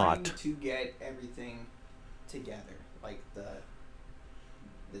we're spot. trying to get everything together, like the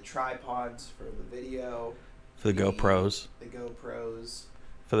tripods for the video, For the GoPros, the GoPros,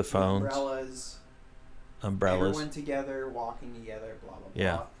 for the the phones, umbrellas, umbrellas. everyone together, walking together, blah blah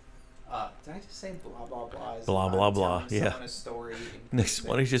Yeah. Did I just say blah blah blah? Blah, I'm blah, blah, telling yeah. someone a story. Next,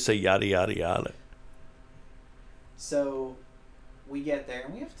 why don't you just say yada yada yada? So we get there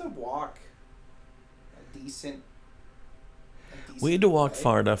and we have to walk a decent. We had to walk way.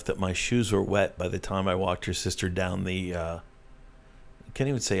 far enough that my shoes were wet by the time I walked your sister down the. Can't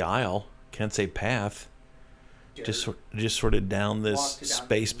even say aisle. Can't say path. Dirt. Just sort of down this Walked down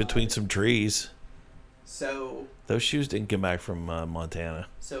space the between mud. some trees. So Those shoes didn't come back from Montana.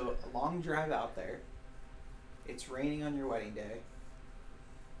 So a long drive out there. It's raining on your wedding day.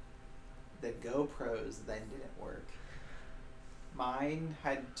 The GoPros then didn't work. Mine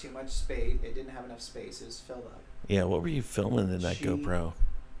had too much space. It didn't have enough space. It was filled up. Yeah, what were you filming in that She- GoPro?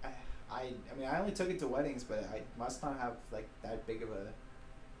 I mean, I only took it to weddings, but I must not have like that big of a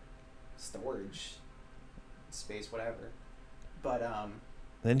storage space, whatever. But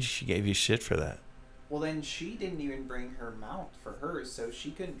Then she gave you shit for that. well, then she didn't even bring her mount for hers, so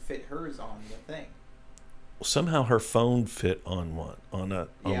she couldn't fit hers on the thing. Somehow her phone fit on one on one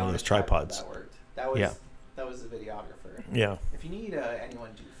of a those tripod, tripods. that worked. That was Yeah. that was the videographer. Yeah. If you need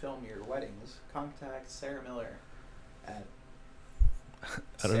anyone to film your weddings, contact Sarah Miller at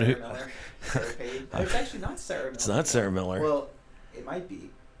I don't know Sarah who- Miller. Sarah Page. Oh, it's actually not Sarah Miller. It's not Sarah Miller. Well, it might be.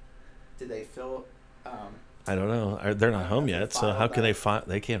 Did they fill? I don't know. They're not home They yet, so filed how can that. they file?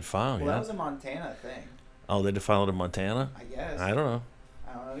 They can't file Well, that yet. was a Montana thing, Oh, they had to file it in Montana? I guess. I don't know.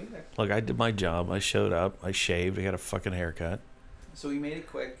 I don't know either. Look, I did my job. I showed up. I shaved. I got a fucking haircut. So we made it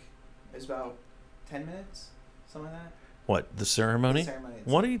quick. It was about 10 minutes, something like that. What, the ceremony? The ceremony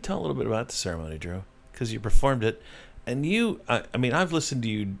Why don't you tell a little bit about the ceremony, Drew? Because you performed it. And I mean, I've listened to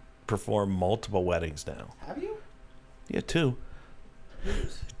you perform multiple weddings now. Have you? Yeah, 2.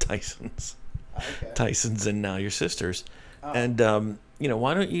 Whose? Tyson's. Okay. Tyson's and now your sister's. Oh. And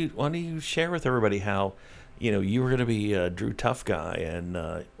why don't you share with everybody how, you were going to be Drew Tough Guy, and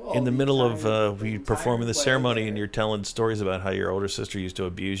in the middle of you performing the ceremony, and you're telling stories about how your older sister used to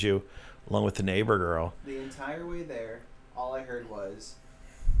abuse you, along with the neighbor girl. The entire way there, all I heard was,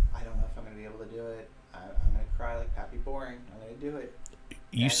 I don't know if I'm going to be able to do it. I'm going to cry like Pappy Boring. I'm going to do it.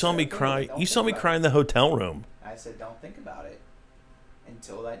 You And I saw said, me "Okay, cry. don't You saw think me about cry it." in the hotel room. I said, don't think about it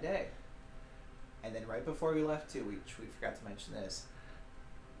until that day. And then right before we left too, we forgot to mention this.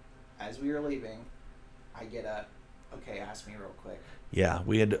 As we were leaving, I get a, okay, ask me real quick. Yeah,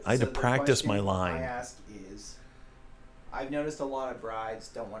 I had So to the practice my question line. I ask is, I've noticed a lot of brides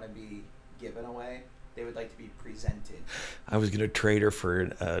don't want to be given away. They would like to be presented. I was going to trade her for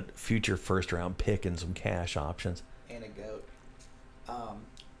a future first round pick and some cash options. And a goat.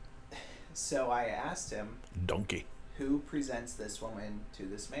 So I asked him, Donkey. who presents this woman to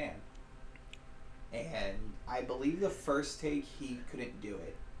this man? And I believe the first take he couldn't do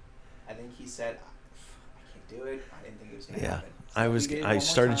it. I think he said, I can't do it. I didn't think it was going to Yeah, happen. So we did it one I more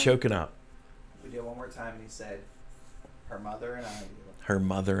started time. choking up. We did it one more time and he said, her mother and I do. Her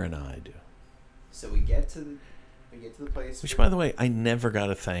mother and I do. So we get to the place. Which, where- by the way, I never got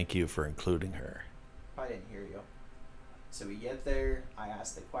to thank you for including her. I didn't hear you. So we get there. I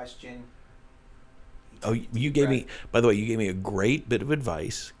asked the question. He Oh, took a you deep gave breath. me, by the way, you gave me a great bit of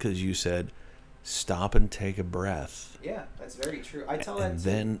advice because you said, stop and take a breath. Yeah, that's very true. I tell that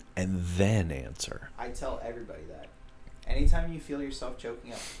And then answer. I tell everybody that. Anytime you feel yourself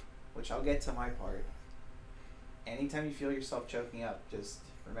choking up, which I'll get to my part. Anytime you feel yourself choking up, just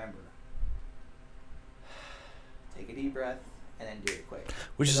remember. Take a deep breath and then do it quick.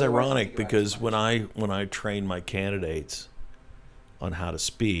 Which is Because otherwise you ironic think about it because too when I train my candidates on how to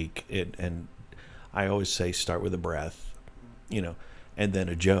speak, and I always say start with a breath, and then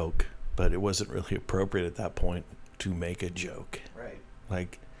a joke, but it wasn't really appropriate at that point to make a joke. Right.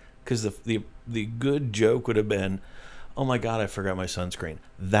 Like, because the good joke would have been, oh my God, I forgot my sunscreen.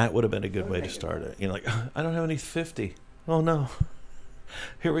 That would have been a good That would way to make it start better. it. Like, I don't have any 50. Oh no.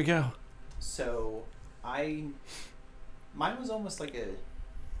 Here we go. So mine was almost like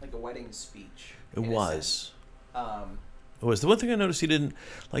a wedding speech. It in a was. sense. It was. The one thing I noticed you didn't,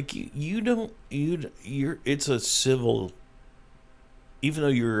 like, you're, it's a civil, even though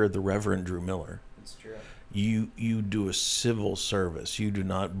you're the Reverend Drew Miller, It's true. you do a civil service. You do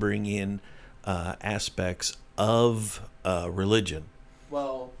not bring in aspects of religion.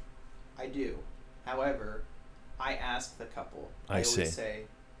 Well, I do. However, I ask the couple. I always see. say,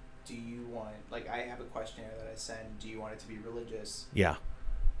 do you want, like, I have a questionnaire that I send, do you want it to be religious? Yeah.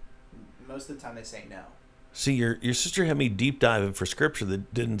 Most of the time they say no. See, your sister had me deep diving for scripture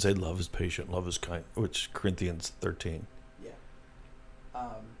that didn't say love is patient, love is kind, which Corinthians 13. Yeah.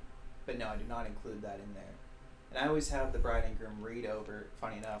 But no, I do not include that in there. And I always have the bride and groom read over,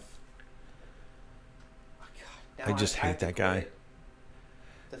 funny enough. Oh, God. I just hate have to that guy. quit.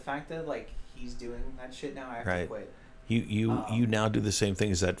 the fact that like he's doing that shit now, I have to Right. quit. You now do the same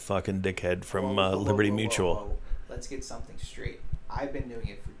thing as that fucking dickhead from Whoa, whoa, Liberty whoa, whoa, Mutual. whoa. Let's get something straight. I've been doing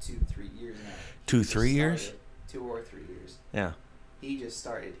it for 2-3 years now. Two, He just 3 years? started. 2 or 3 years. Yeah. He just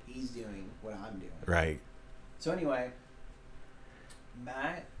started. He's doing what I'm doing. Right. So anyway,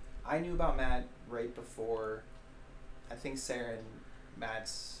 Matt, I knew about Matt right before, I think Sarah and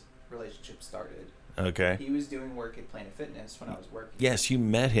Matt's relationship started. Okay. He was doing work at Planet Fitness when I was working. Yes, you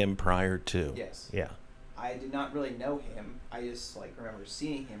met him prior to. Yes. Yeah. I did not really know him. I just like remember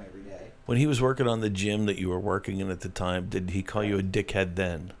seeing him every day. When he was working on the gym that you were working in at the time, did he call you a dickhead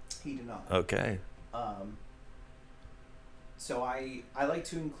then? He did not. Okay. So I like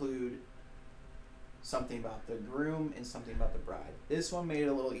to include something about the groom and something about the bride. This one made it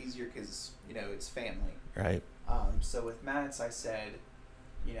a little easier because, you know, it's family. Right. So with Matt's, I said,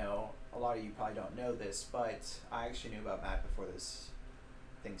 you know, a lot of you probably don't know this, but I actually knew about Matt before this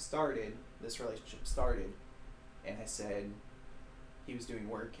thing started, this relationship started. And I said he was doing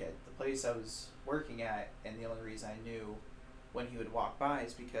work at the place I was working at, and the only reason I knew when he would walk by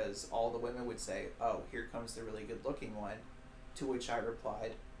is because all the women would say, "Oh, here comes the really good looking one," to which I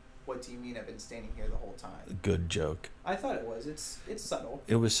replied, "What do you mean I've been standing here the whole time?" Good joke. I thought it was. It's subtle.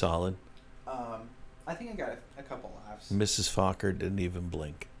 It was solid. I think I got a couple laughs. Mrs. Fokker didn't even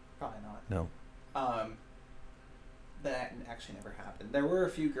blink. Probably not. No. That actually never happened. There were a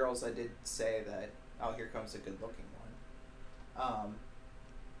few girls that did say that, "Oh, here comes a good looking one."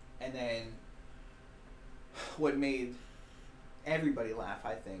 And then what made everybody laugh,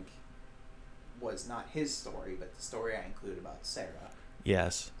 I think, was not his story, but the story I included about Sarah.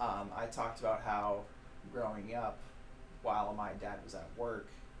 Yes. I talked about how growing up, while my dad was at work,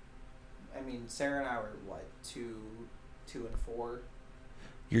 I mean, Sarah and I were, what, 2 and 4?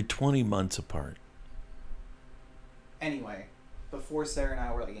 You're 20 months apart. Anyway, before Sarah and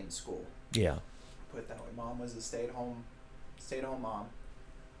I were, like, in school. Yeah. Put it that way. Mom was a stay-at-home mom.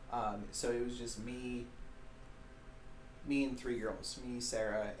 So it was just me and 3 girls. Me,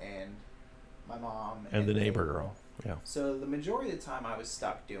 Sarah, and my mom. And the neighbor girl. Yeah. So the majority of the time I was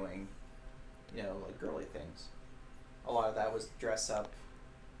stuck doing, you know, like girly things. A lot of that was dress up,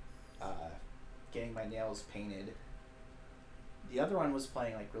 getting my nails painted. The other one was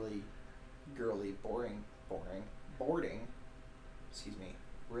playing like really girly,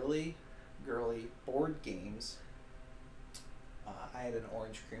 really girly board games. I had an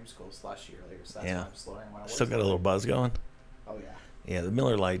orange creamsicle slushy earlier, so that's why I'm slowing my words. Still got a little buzz going? Oh, yeah. Yeah, the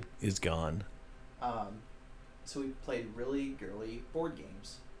Miller Lite is gone. So we played really girly board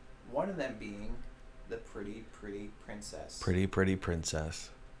games. One of them being the Pretty Pretty Princess. Pretty Pretty Princess.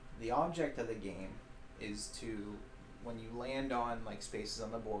 The object of the game is to, when you land on like spaces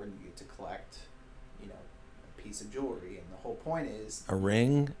on the board, you get to collect, you know, a piece of jewelry. And the whole point is A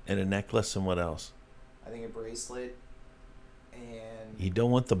ring and a necklace and what else? I think a bracelet, and You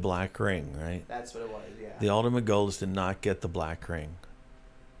don't want the black ring, right? that's what it was, yeah. The ultimate goal is to not get the black ring.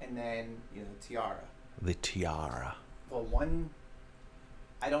 And then, you know, tiara. The tiara. Well,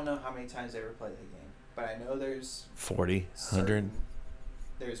 I don't know how many times I ever played that game, but I know there's 40, 100.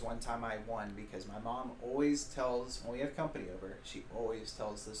 There's one time I won because my mom always tells, when we have company over, she always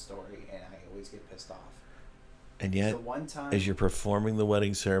tells the story, and I always get pissed off. And yet, So one time, as you're performing the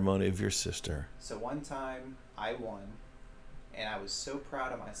wedding ceremony of your sister. So one time I won, and I was so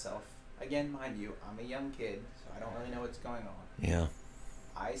proud of myself. Again, mind you, I'm a young kid, so I don't really know what's going on. Yeah.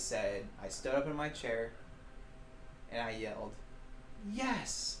 I stood up in my chair, and I yelled,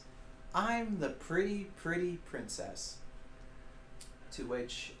 "Yes! I'm the Pretty Pretty Princess." To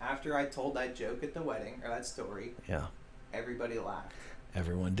which, after I told that joke at the wedding, or that story, Yeah. everybody laughed.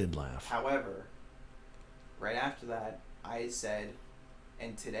 Everyone did laugh. However, right after that, I said,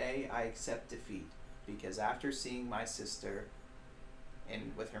 "And today I accept defeat, because after seeing my sister,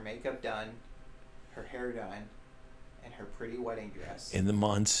 and with her makeup done, her hair done, and her pretty wedding dress, In the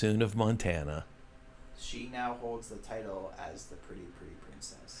monsoon of Montana. she now holds the title as the Pretty Pretty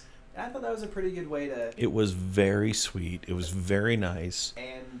Princess." And I thought that was a pretty good way to... It was very sweet. It was very nice.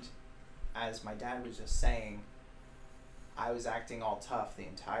 And as my dad was just saying, I was acting all tough the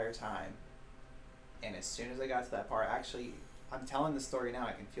entire time. And as soon as I got to that part, actually, I'm telling the story now,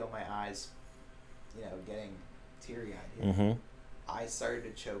 I can feel my eyes, you know, getting teary-eyed here. Mm-hmm. I started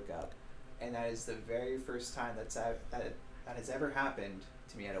to choke up. And that is the very first time that has ever happened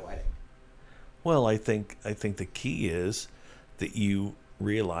to me at a wedding. Well, I think the key is that you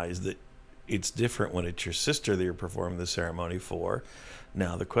realize that it's different when it's your sister that you're performing the ceremony for.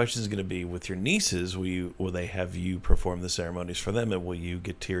 Now, the question is going to be with your nieces, will they have you perform the ceremonies for them, and will you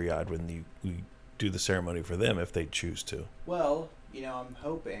get teary-eyed when you do the ceremony for them if they choose to? Well, I'm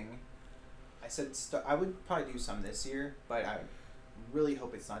hoping. I said I would probably do some this year, but I really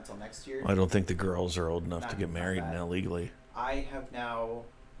hope it's not until next year. I don't think the girls are old enough Not to get even like married that. now legally. I have now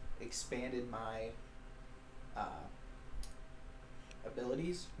expanded my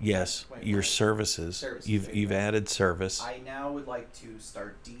abilities. Yes, Wait, your what? services. Services, You've there you you've go. added service. I now would like to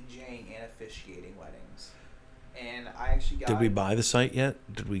start DJing and officiating weddings, and I actually got. Did we buy the site yet?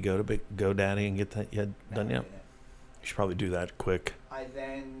 Did we go to GoDaddy and get that yet No, done I yet? didn't. You should probably do that quick. I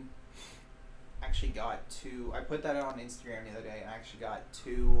then actually got two. I put that on Instagram the other day, and I actually got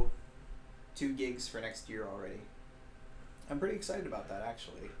two gigs for next year already. I'm pretty excited about that,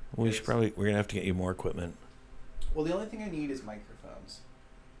 actually. We should because- we're gonna have to get you more equipment. Well, the only thing I need is microphones.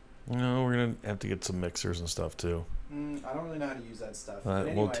 No, we're gonna have to get some mixers and stuff too. I don't really know how to use that stuff. But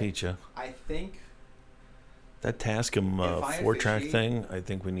anyway, We'll teach you. I think That Tascam If I 4-track officiate- thing. I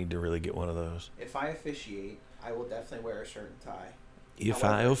think we need to really get one of those. if I officiate, I will definitely wear a shirt and tie. If I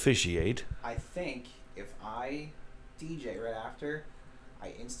However- officiate, I think if I DJ right after,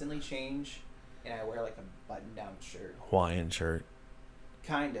 I instantly change and I wear like a button-down shirt. Hawaiian shirt.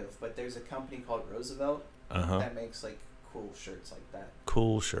 Kind of, but there's a company called Roosevelt that makes like cool shirts like that.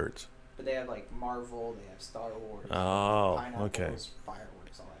 Cool shirts. But they have like Marvel, they have Star Wars, Oh, pineapples, okay.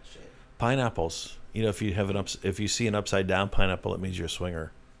 fireworks, all that shit. Pineapples. You know, if you have if you see an upside down pineapple, it means you're a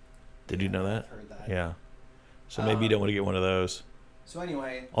swinger. Did you know that? I've heard that. Yeah. So maybe you don't want to get one of those. So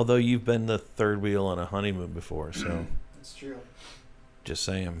anyway, Although you've been the third wheel on a honeymoon before, so it's true. just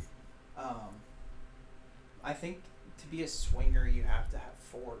saying. I think to be a swinger, you have to have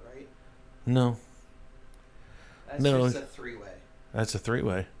four, right? No, That's No. just a three-way. that's a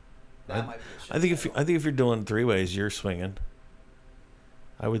three-way. That I- might be a show I think title. if you're doing three ways, you're swinging.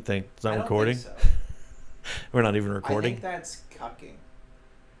 I would think. It's not I don't recording. think so. We're not even I recording. think that's cucking.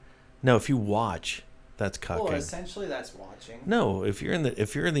 No, if you watch, that's cucking. Well, essentially, that's watching. No, if you're in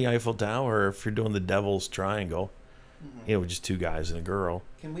the Eiffel Tower, or if you're doing the Devil's Triangle, Mhm. you know, with just two guys and a girl.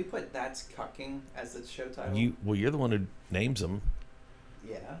 Can we put "That's Cucking" as the show title? You're the one who names them,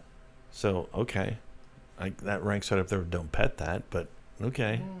 Yeah. so okay, that ranks right up there with "Don't Pet That," but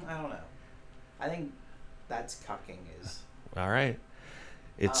okay, I don't know. I think "That's Cucking" is. all right.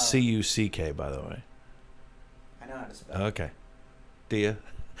 It's CUCK, by the way. I know how to spell. Okay, do you?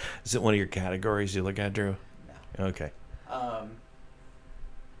 Is it one of your categories you look at, Drew? No. Okay.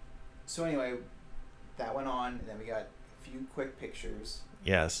 So anyway, that went on, and then we got a few quick pictures.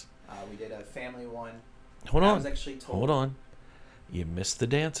 Yes. We did a family one. Hold I on. was actually told. Hold on. You missed the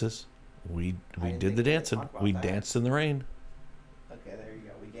dances. We didn't did think the we could dancing. talk about We that. danced in the rain. Okay, there you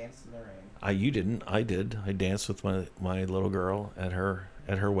go. We danced in the rain. You didn't. I did. I danced with my little girl at her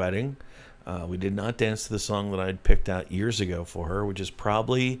wedding. We did not dance to the song that I'd picked out years ago for her, which is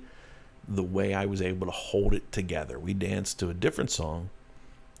probably the way I was able to hold it together. We danced to a different song,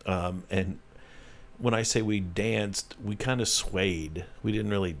 and when I say we danced, we kind of swayed. We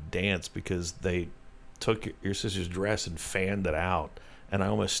didn't really dance because they took your sister's dress and fanned it out, and I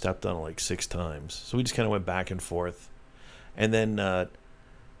almost stepped on it like 6 times. So we just kind of went back and forth, and then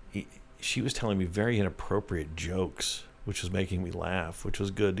she was telling me very inappropriate jokes, which was making me laugh, which was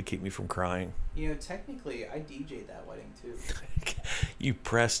good to keep me from crying. You know, technically, I DJ'd that wedding too. You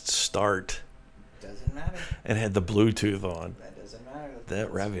pressed start Doesn't matter. and had the Bluetooth on. That doesn't matter. That That's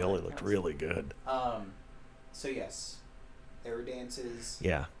ravioli what looked counts. really good. So yes, there were dances.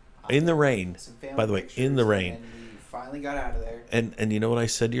 Yeah. In the rain. Some family By the way, in the pictures, rain. And we finally got out of there. And you know what I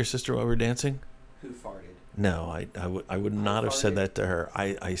said to your sister while we were dancing? Who farted? No, I would not have said farted? that to her.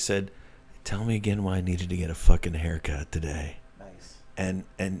 I said, tell me again why I needed to get a fucking haircut today. Nice.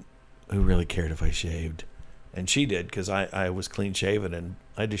 And who really cared if I shaved? And she did, because I was clean shaven, and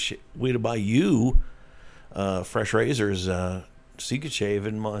I just waited by you, fresh razors, so you could shave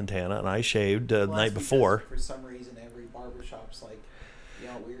in Montana, and I shaved the Well, night that's because before. For some reason, every barbershop's like,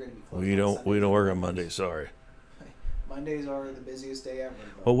 we're going to be closed. We on don't Sundays work and on Mondays. Mondays. Sorry. Mondays are the busiest day ever.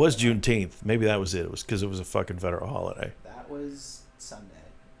 but Well, it was whatever. Juneteenth. Maybe that was it. It was because it was a fucking federal holiday. That was Sunday.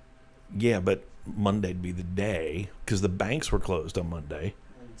 Yeah, but Monday'd be the day because the banks were closed on Monday.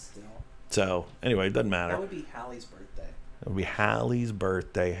 And still. So anyway, it doesn't matter. That would be Hallie's birthday. It would be Hallie's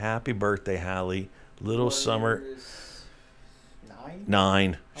birthday. Happy birthday, Hallie. Little Was Summer 9?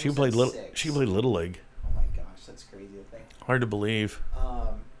 9. She almost played said little. 6. She played Little League. Oh my gosh, that's crazy to think. Hard to believe.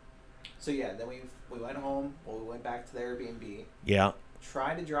 So yeah, then we went home. Well, we went back to the Airbnb. Yeah.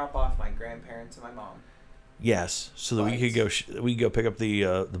 Tried to drop off my grandparents and my mom. Yes. So that we could go pick up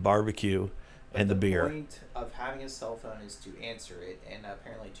the barbecue But and the beer. The point of having a cell phone is to answer it, and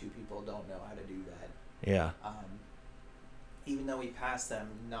apparently 2 people don't know how to do that. Yeah. Even though we passed them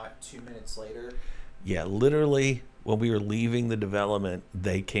not 2 minutes later, Yeah, literally, when we were leaving the development,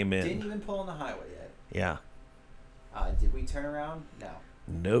 they came in. Didn't even pull on the highway yet. Yeah. Did we turn around? No.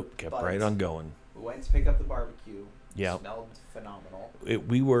 Nope. Kept But right on going. we went to pick up the barbecue. Yeah. Smelled phenomenal.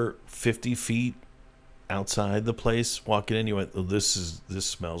 We were 50 feet outside the place walking in. You went, oh, this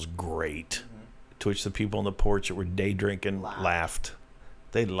smells great. Mm-hmm. To which the people on the porch that were day drinking laughed.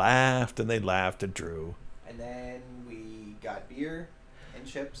 They laughed and they laughed at Drew. And then we got beer and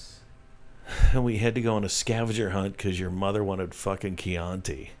chips. And we had to go on a scavenger hunt because your mother wanted fucking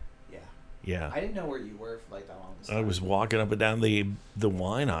Chianti. Yeah. Yeah. I didn't know where you were for like that long. I was walking up and down the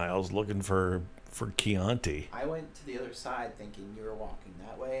wine aisles looking for Chianti. I went to the other side thinking you were walking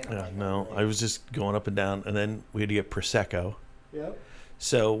that way. And I'm like, No, I was just going up and down, and then we had to get Prosecco. Yep.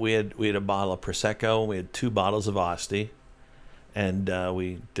 So we had a bottle of Prosecco, and we had 2 bottles of Asti, and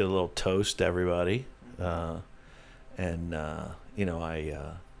we did a little toast to everybody. You know,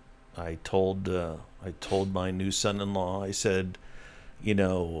 I told my new son-in-law, I said, you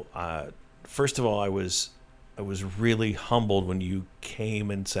know, first of all, I was really humbled when you came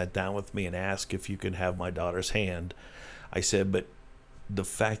and sat down with me and asked if you could have my daughter's hand. I said, but the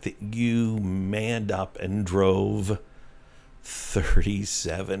fact that you manned up and drove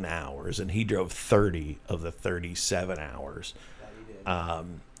 37 hours, and he drove 30 of the 37 hours.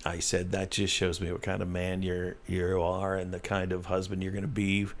 I said, that just shows me what kind of man you are and the kind of husband you're going to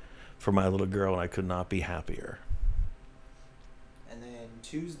be for my little girl, and I could not be happier. And then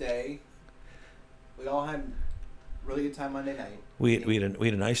Tuesday, we all had a really good time Monday night. We had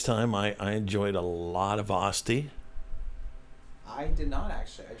a nice time. I enjoyed a lot of Asti. I did not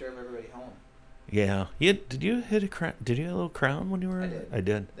actually. I drove everybody home. Yeah. Did you hit Did you hit a little Crown when you were? I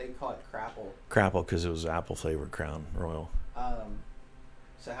did. They call it Crapple. Crapple because it was apple flavored Crown Royal.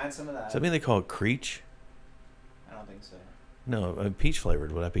 So I had some of that. Does that mean they call it Creech? I don't think so. No, peach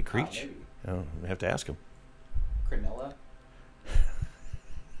flavored. Would that be Creech? Maybe. Oh, we have to ask him. Cranella.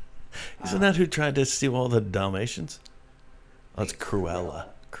 Isn't that who tried to steal all the Dalmatians? Oh, it's Cruella.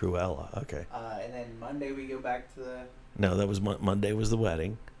 Okay. And then Monday we go back to the. No, that was Monday. Was the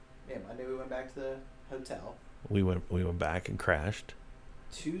wedding? Yeah, Monday we went back to the hotel. We went back and crashed.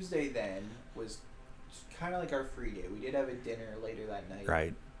 Tuesday then was kind of like our free day. We did have a dinner later that night.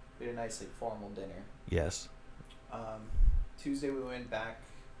 Right. We had a nice like formal dinner. Yes. Tuesday we went back.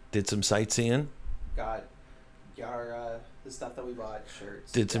 Did some sightseeing. Got our the stuff that we bought,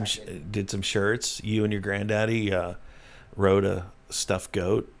 shirts. Did some shirts. You and your granddaddy rode a stuffed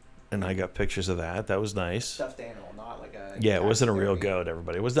goat, and I got pictures of that. That was nice. Stuffed animal, not like a. Yeah, it wasn't a real goat.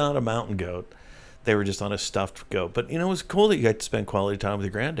 Everybody, it was not a mountain goat. They were just on a stuffed goat. But you know, it was cool that you got to spend quality time with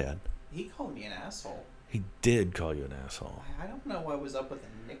your granddad. He called me an asshole. He did call you an asshole. I don't know what was up with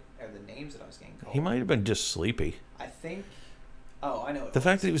the names that I was getting called. He might have been just sleepy. I think. Oh, I know. The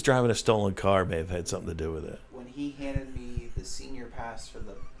fact that he was driving a stolen car may have had something to do with it. When he handed me the senior pass for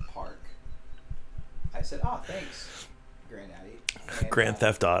the park, I said, "Oh, thanks, Granddaddy." And, Grand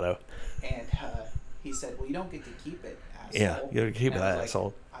Theft Auto. And he said, "Well, you don't get to keep it, asshole." Yeah, you gotta keep that, like,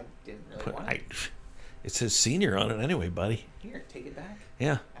 asshole. I didn't really want it. It says senior on it anyway, buddy. Here, take it back.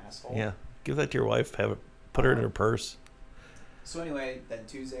 Yeah. Asshole. Yeah. Give that to your wife. Put her in her purse. So anyway, then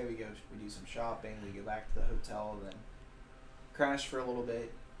Tuesday we do some shopping. We go back to the hotel, then crash for a little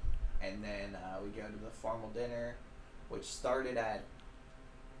bit, and then we go to the formal dinner, which started at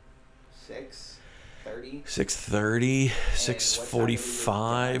 6:30. 6:30,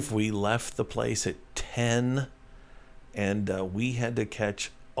 6:45. We left the place at 10, and we had to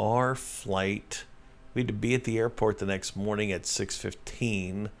catch our flight. We had to be at the airport the next morning at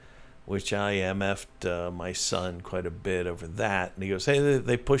 6:15, which I MF'd my son quite a bit over that. And he goes, "Hey,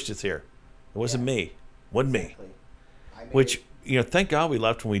 they pushed us here. It wasn't me. Wasn't Exactly. me." Which, you know, thank God we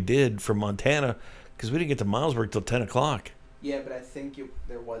left when we did from Montana, because we didn't get to Milesburg till 10 o'clock. Yeah, but I think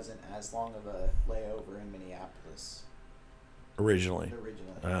there wasn't as long of a layover in Minneapolis Originally.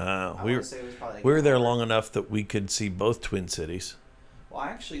 We were there long enough that we could see both Twin Cities. Well, I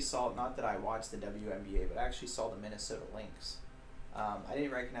actually saw, not that I watched the WNBA, but I actually saw the Minnesota Lynx. I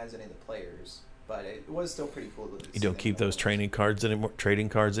didn't recognize any of the players, but it was still pretty cool. You don't keep those trading cards anymore?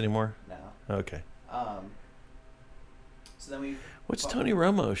 No. Okay. So then What's Tony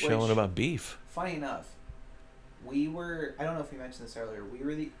Romo showing about beef? Funny enough, I don't know if we mentioned this earlier, we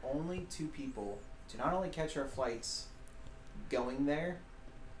were the only 2 people to not only catch our flights going there,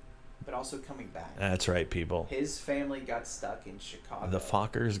 but also coming back. That's right, people. His family got stuck in Chicago. The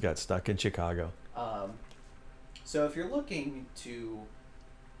Fockers got stuck in Chicago. So if you're looking to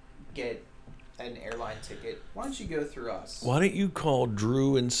get an airline ticket, why don't you go through us? Why don't you call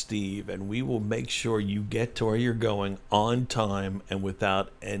Drew and Steve, and we will make sure you get to where you're going on time and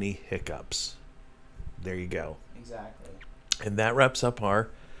without any hiccups. There you go. Exactly. And that wraps up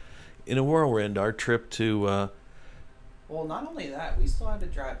in a whirlwind, our trip to. Well, not only that, we still had to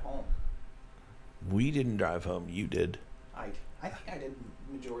drive home. We didn't drive home. You did. I think I did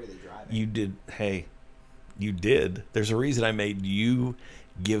majority of the driving. You did. Hey, you did. There's a reason I made you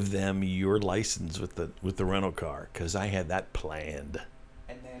give them your license with the rental car, because I had that planned.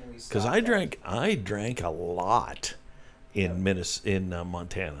 And then we Because I drank a lot in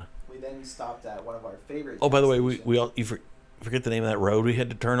Montana. We then stopped at one of our favorite. Oh, by the way, gas we stations. all forget the name of that road we had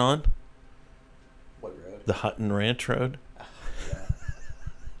to turn on. What road? The Hutton Ranch Road.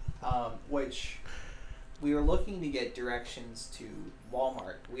 Yeah. Which we were looking to get directions to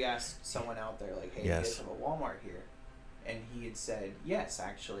Walmart. We asked someone out there, like, hey, do you guys have a Walmart here? And he had said, yes,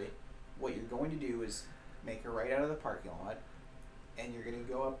 actually. What you're going to do is make a right out of the parking lot, and you're going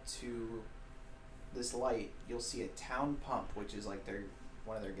to go up to this light. You'll see a Town Pump, which is like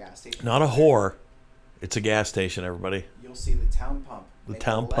one of their gas stations. Not a whore. It's a gas station, everybody. You'll see the Town Pump. The Make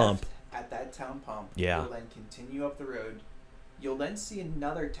Town a left Pump. At that Town Pump. Yeah. You'll then continue up the road. You'll then see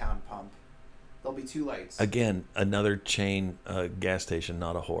another Town Pump. There'll be 2 lights. Again, another chain gas station,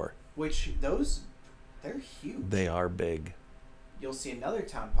 not a whore. Which they're huge. They are big. You'll see another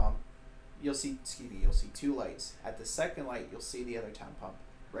Town Pump. You'll see 2 lights. At the second light, you'll see the other Town Pump.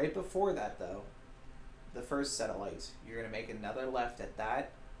 Right before that, though, the first set of lights, you're going to make another left at that,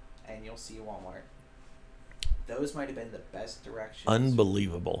 and you'll see Walmart. Those might have been the best directions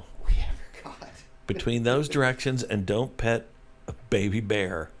Unbelievable. we ever got. Between those directions and don't pet a baby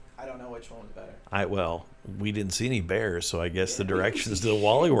bear. I don't know which one was better. Well, we didn't see any bears, so I guess the Yeah, we didn't directions see to the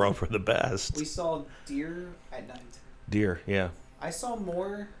Wally shit. World were the best. We saw deer at night. Deer, yeah. I saw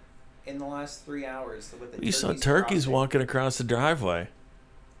more in the last 3 hours with the You saw turkeys crossing walking across the driveway.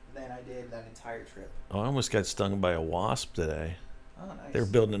 than I did that entire trip. Oh, I almost got stung by a wasp today. Oh, nice. They were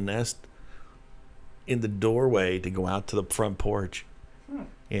building a nest in the doorway to go out to the front porch.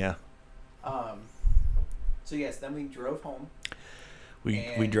 Yeah. So yes, then we drove home. We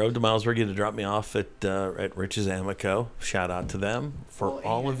And- drove to Milesburg to drop me off at Rich's Amico. Shout out to them for Well,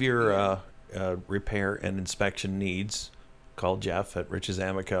 all of and- your repair and inspection needs. Call Jeff at Rich's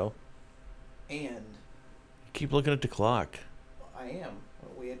Amico. And Keep looking at the clock. I am.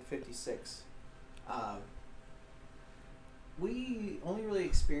 We had 56. We only really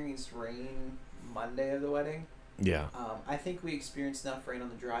experienced rain Monday of the wedding. Yeah. I think we experienced enough rain on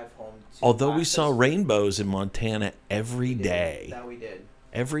the drive home. Although we last saw us- rainbows in Montana every We did. day. That we did.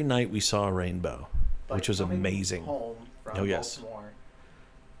 Every night we saw a rainbow, But which was coming amazing. Home from Oh, yes. Baltimore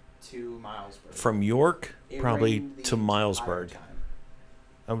to Milesburg. From York, It probably rained the to entire Milesburg. time.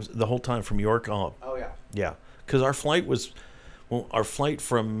 I was the whole time from York on. Oh yeah. Yeah, because our flight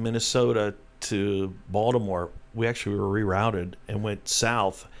from Minnesota to Baltimore, we actually were rerouted and went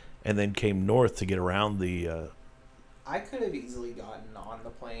south, and then came north to get around the. I could have easily gotten on the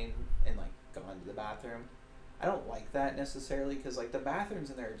plane and like gone to the bathroom. I don't like that necessarily because like the bathrooms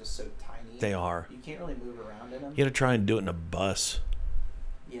in there are just so tiny. They are. You can't really move around in them. You got to try and do it in a bus.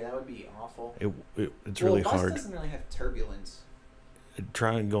 Yeah, that would be awful. It's Well, really a bus hard. doesn't really have turbulence.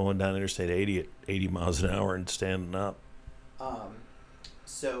 Try and going down Interstate 80 at 80 miles an hour and standing up.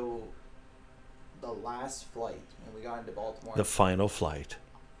 So the last flight when we got into Baltimore, The final flight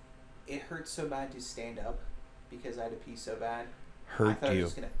it hurt so bad to stand up because I had to pee so bad. I hurt thought I was you.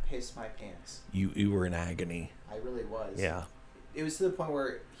 just gonna piss my pants. You were in agony. I really was. Yeah. It was to the point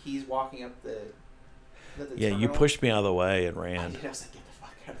where he's walking up the Yeah, you terminal. pushed me out of the way and I ran. did. I was like, get the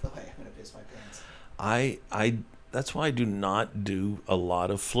fuck out of the way. I'm gonna piss my pants. I that's why I do not do a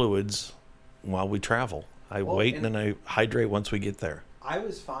lot of fluids while we travel. I Well, wait and- and then I hydrate once we get there. I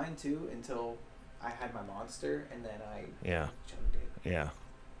was fine too until I had my Monster and then I Yeah. chugged it. Yeah.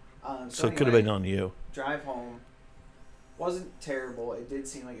 So So it could have been anyway, on you. drive home wasn't terrible. It did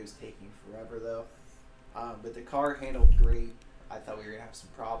seem like it was taking forever though. But the car handled great. I thought we were gonna have some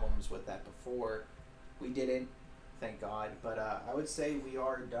problems with that before. We didn't, thank God. But I would say we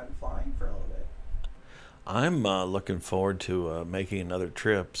are done flying for a little bit. I'm looking forward to making another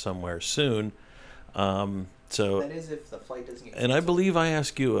trip somewhere soon. So, That is if the flight doesn't get and I canceled. believe I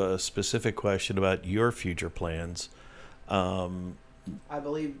asked you a specific question about your future plans. I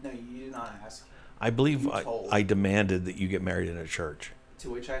believe no, you did not ask. I believe You told. I demanded that you get married in a church. To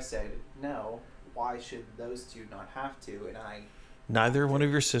which I said, no. Why should those two not have to? And Neither one of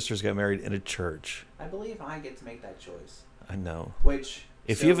your sisters got married in a church. I believe I get to make that choice. I know. Which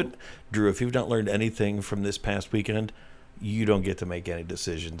If you haven't, Drew, if you've not learned anything from this past weekend, you don't get to make any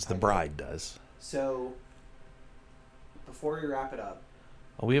decisions. The I know. bride does. So before we wrap it up,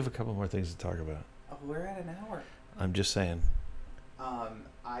 Oh, we have a couple more things to talk about. we're at an hour. I'm just saying.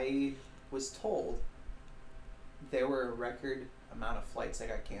 I was told there were a record amount of flights that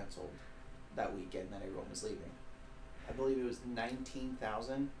got canceled that weekend that everyone was leaving. I believe it was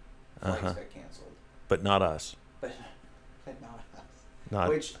 19,000 flights got canceled. But not us. But not us. Not.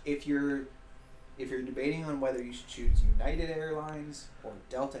 Which, if you're debating on whether you should choose United Airlines or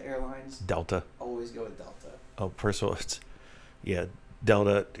Delta Airlines, Delta. always go with Delta. Oh, first of all,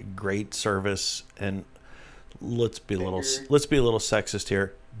 Delta, great service, and let's be a little sexist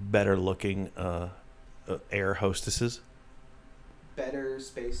here. Better looking air hostesses. Better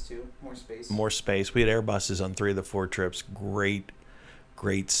space too. More space. More space. We had Airbuses on 3 of the 4 trips. Great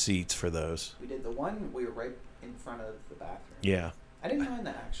seats for those. We did the one. We were right in front of the bathroom. Yeah. I didn't mind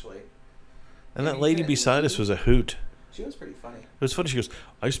that actually. And that lady beside us was a hoot. She was pretty funny. It was funny. She goes,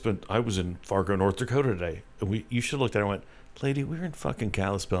 I was in Fargo, North Dakota today. And you should have looked at her and went, lady, we were in fucking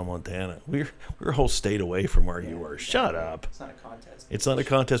Kalispell, Montana. We're a whole state away from where you were. Shut up. It's not a contest. It's not a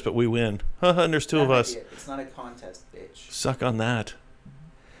contest, but we win. And there's 2 of us. It's not a contest, bitch. Suck on that.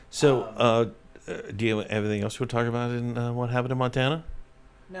 So, do you have anything else you want to talk about in what happened in Montana?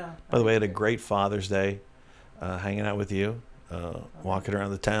 No. By the way, I had a great Father's Day hanging out with you, walking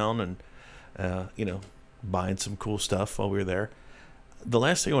around the town and, buying some cool stuff while we were there. The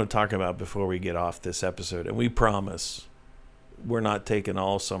last thing I want to talk about before we get off this episode, and we promise we're not taking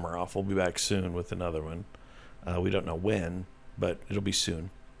all summer off. We'll be back soon with another one. We don't know when, but it'll be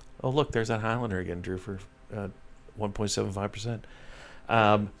soon. Oh, look, there's that Highlander again, Drew, for 1.75%.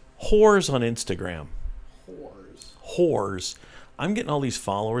 Whores on Instagram. Whores. I'm getting all these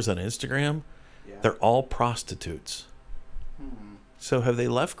followers on Instagram. Yeah. They're all prostitutes. So have they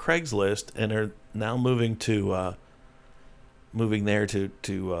left Craigslist and are now moving there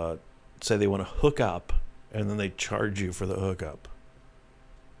to say they want to hook up, and then they charge you for the hookup?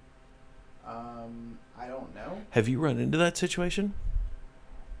 I don't know. Have you run into that situation?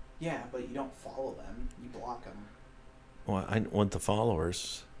 Yeah, but you don't follow them. You block them. Well, I want the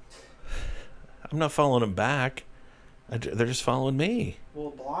followers. I'm not following them back. They're just following me.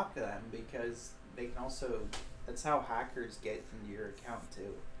 Well, block them because they can also... That's how hackers get into your account,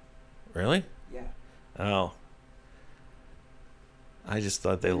 too. Really? Yeah. Oh. I just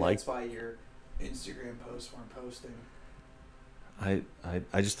thought they liked... That's why your Instagram posts weren't posting. I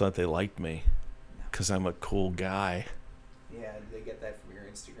just thought they liked me. Because I'm a cool guy. Yeah, they get that from your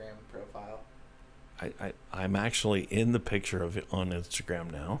Instagram profile. I'm actually in the picture of it on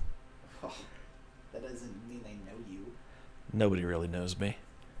Instagram now. Oh, that doesn't mean they know you. Nobody really knows me.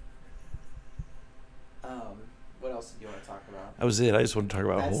 What else did you want to talk about? That was it. I just want to talk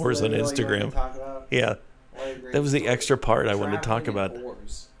about whores on Instagram. Talk about? Yeah. That was the extra part I wanted to talk about.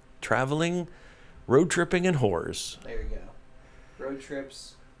 Whores. Traveling, road tripping, and whores. There you go. Road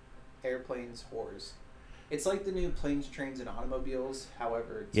trips, airplanes, whores. It's like the new Planes, Trains, and Automobiles.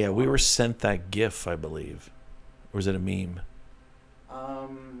 However, it's we were sent that GIF, I believe. Or was it a meme? I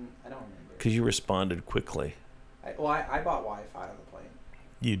don't remember. Because you responded quickly. I bought Wi-Fi on the plane.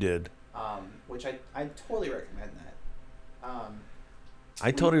 You did. Which I totally recommend that.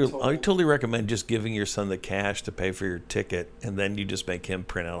 I totally recommend just giving your son the cash to pay for your ticket, and then you just make him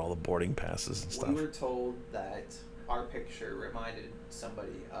print out all the boarding passes and stuff. We were told that our picture reminded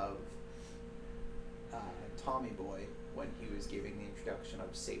somebody of Tommy Boy when he was giving the introduction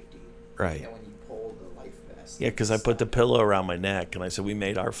of safety. Right. And when you pull the life vest. Yeah, because I put the pillow around my neck, and I said, we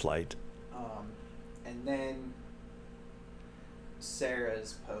made our flight. And then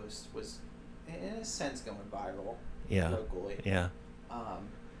Sarah's post was, in a sense, going viral. Yeah. Locally. Yeah.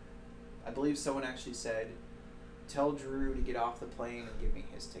 I believe someone actually said, tell Drew to get off the plane and give me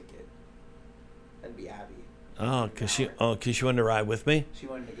his ticket. That'd be Abby. Oh, because she wanted to ride with me? She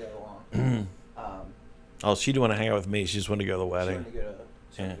wanted to go along. She didn't want to hang out with me. She just wanted to go to the wedding.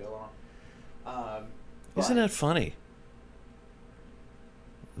 She wanted to go along. Isn't that funny?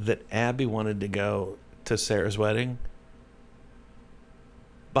 That Abby wanted to go to Sarah's wedding,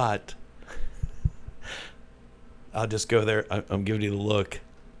 but I'll just go there. I'm giving you the look.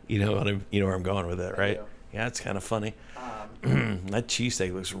 You know where I'm going with that, right? Yeah, it's kind of funny. That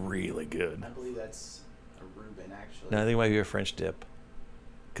cheesesteak looks really good. I believe that's a Reuben, actually. No, I think it might be a French dip,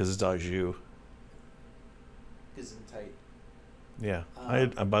 because it's au jus. Gesundheit. Yeah.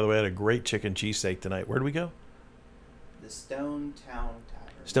 By the way, I had a great chicken cheesesteak tonight. Where'd we go? The Stone Town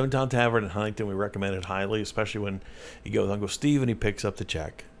Tavern. Stone Town Tavern in Huntington. We recommend it highly, especially when you go with Uncle Steve and he picks up the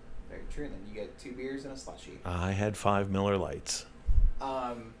check. Very true. And then you get 2 beers and a slushie. I had 5 Miller Lights.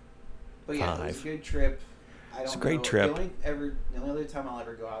 But yeah, it was a good trip. It's a great trip. The only other time I'll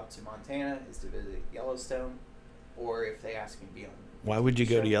ever go out to Montana is to visit Yellowstone, or if they ask me to be on. Why would you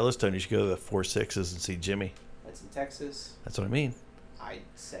go to Yellowstone? You should go to the 4 Sixes and see Jimmy. That's in Texas. That's what I mean. I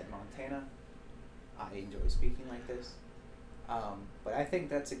said Montana. I enjoy speaking like this. But I think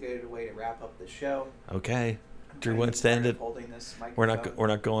that's a good way to wrap up the show. Okay. I'm Drew getting wants to end tired of it. holding this We're microphone.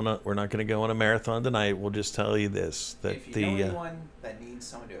 not going to go on a marathon tonight. We'll just tell you this, that If you know anyone that needs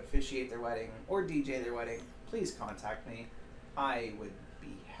someone to officiate their wedding or DJ their wedding, please contact me. I would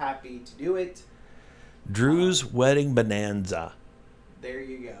be happy to do it. Drew's Wedding Bonanza. There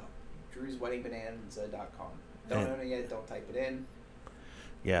you go. Drew'sWeddingBonanza.com. Don't own it yet. Don't type it in.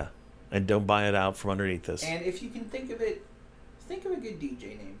 Yeah. And don't buy it out from underneath us. And if you can think of a good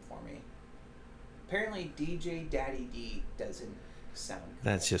DJ name for me. Apparently, DJ Daddy D doesn't sound good.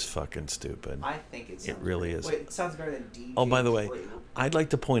 That's just fucking stupid. I think it sounds really great. is. Wait, it sounds better than DJ. Oh, by the way, Drew. I'd like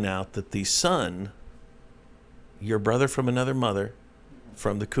to point out that the son, your brother from another mother,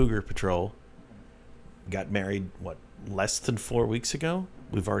 from the Cougar Patrol, got married, less than 4 weeks ago?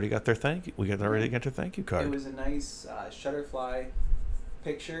 We've already got their thank you. Already got their thank you card. It was a nice Shutterfly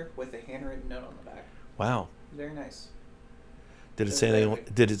picture with a handwritten note on the back. Wow. Very nice. Did it So say anything?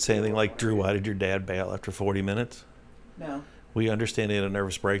 they- Did it say anything they like, were Drew, wondering. why did your dad bail after 40 minutes? No, We understand he had a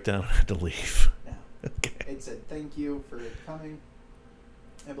nervous breakdown and had to leave. no. Okay. It said thank you for coming.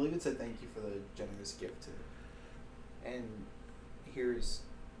 I believe it said thank you for the generous gift too. And here's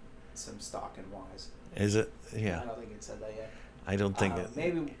some stock and wise. Is it? I Yeah. don't think it said that yet. I don't think it.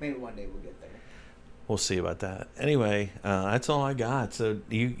 Maybe one day we'll get there. We'll see about that. Anyway, that's all I got. So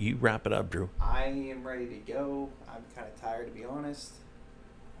you wrap it up, Drew. I am ready to go. I'm kind of tired, to be honest.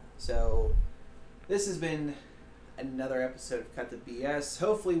 So, this has been another episode of Cut the BS.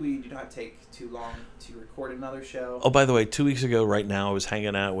 Hopefully, we do not take too long to record another show. Oh, by the way, 2 weeks ago, right now, I was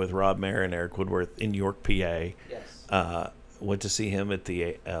hanging out with Rob Mayer and Eric Woodworth in York, PA. Yes. Went to see him at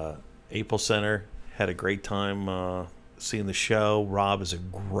the Apel Center. Had a great time seeing the show. Rob is a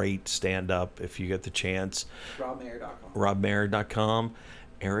great stand-up if you get the chance. RobMayer.com. RobMayer.com.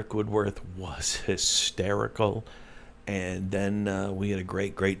 Eric Woodworth was hysterical. And then we had a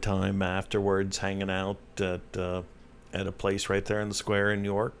great time afterwards hanging out at a place right there in the square in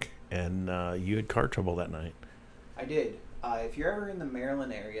York. And you had car trouble that night. I did. If you're ever in the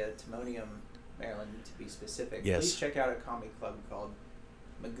Maryland area, Timonium, Maryland to be specific, Yes. please check out a comedy club called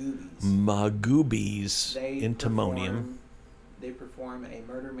Magoobies. Magoobies in Timonium. They perform a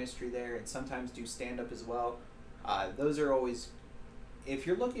murder mystery there and sometimes do stand-up as well. Those are always... If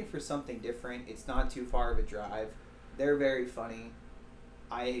you're looking for something different, it's not too far of a drive. They're very funny.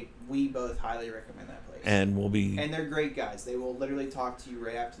 We both highly recommend that place. And we'll be... And they're great guys. They will literally talk to you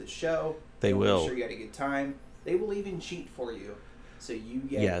right after the show. They They'll will. make sure you had a good time. They will even cheat for you, so you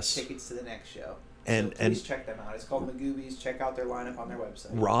get Yes. tickets to the next show. And- so please check them out. It's called Magoobies. Check out their lineup on their website.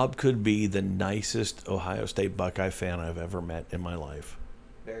 Rob could be the nicest Ohio State Buckeye fan I've ever met in my life.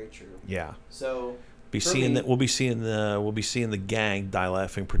 Very true. Yeah. So We'll be seeing the gang Die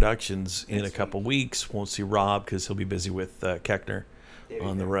Laughing Productions in a Next couple weeks. Won't see Rob because he'll be busy with Keckner there you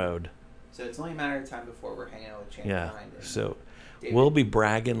on the go. road. So it's only a matter of time before we're hanging out with Chan Yeah. Kind and So David, we'll be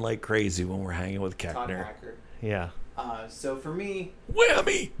bragging like crazy when we're hanging with Todd Keckner. Hacker. Yeah. So for me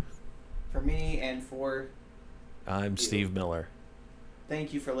Whammy! and for I'm You. Steve Miller.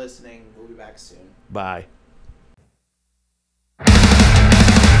 thank you for listening. We'll be back soon. Bye.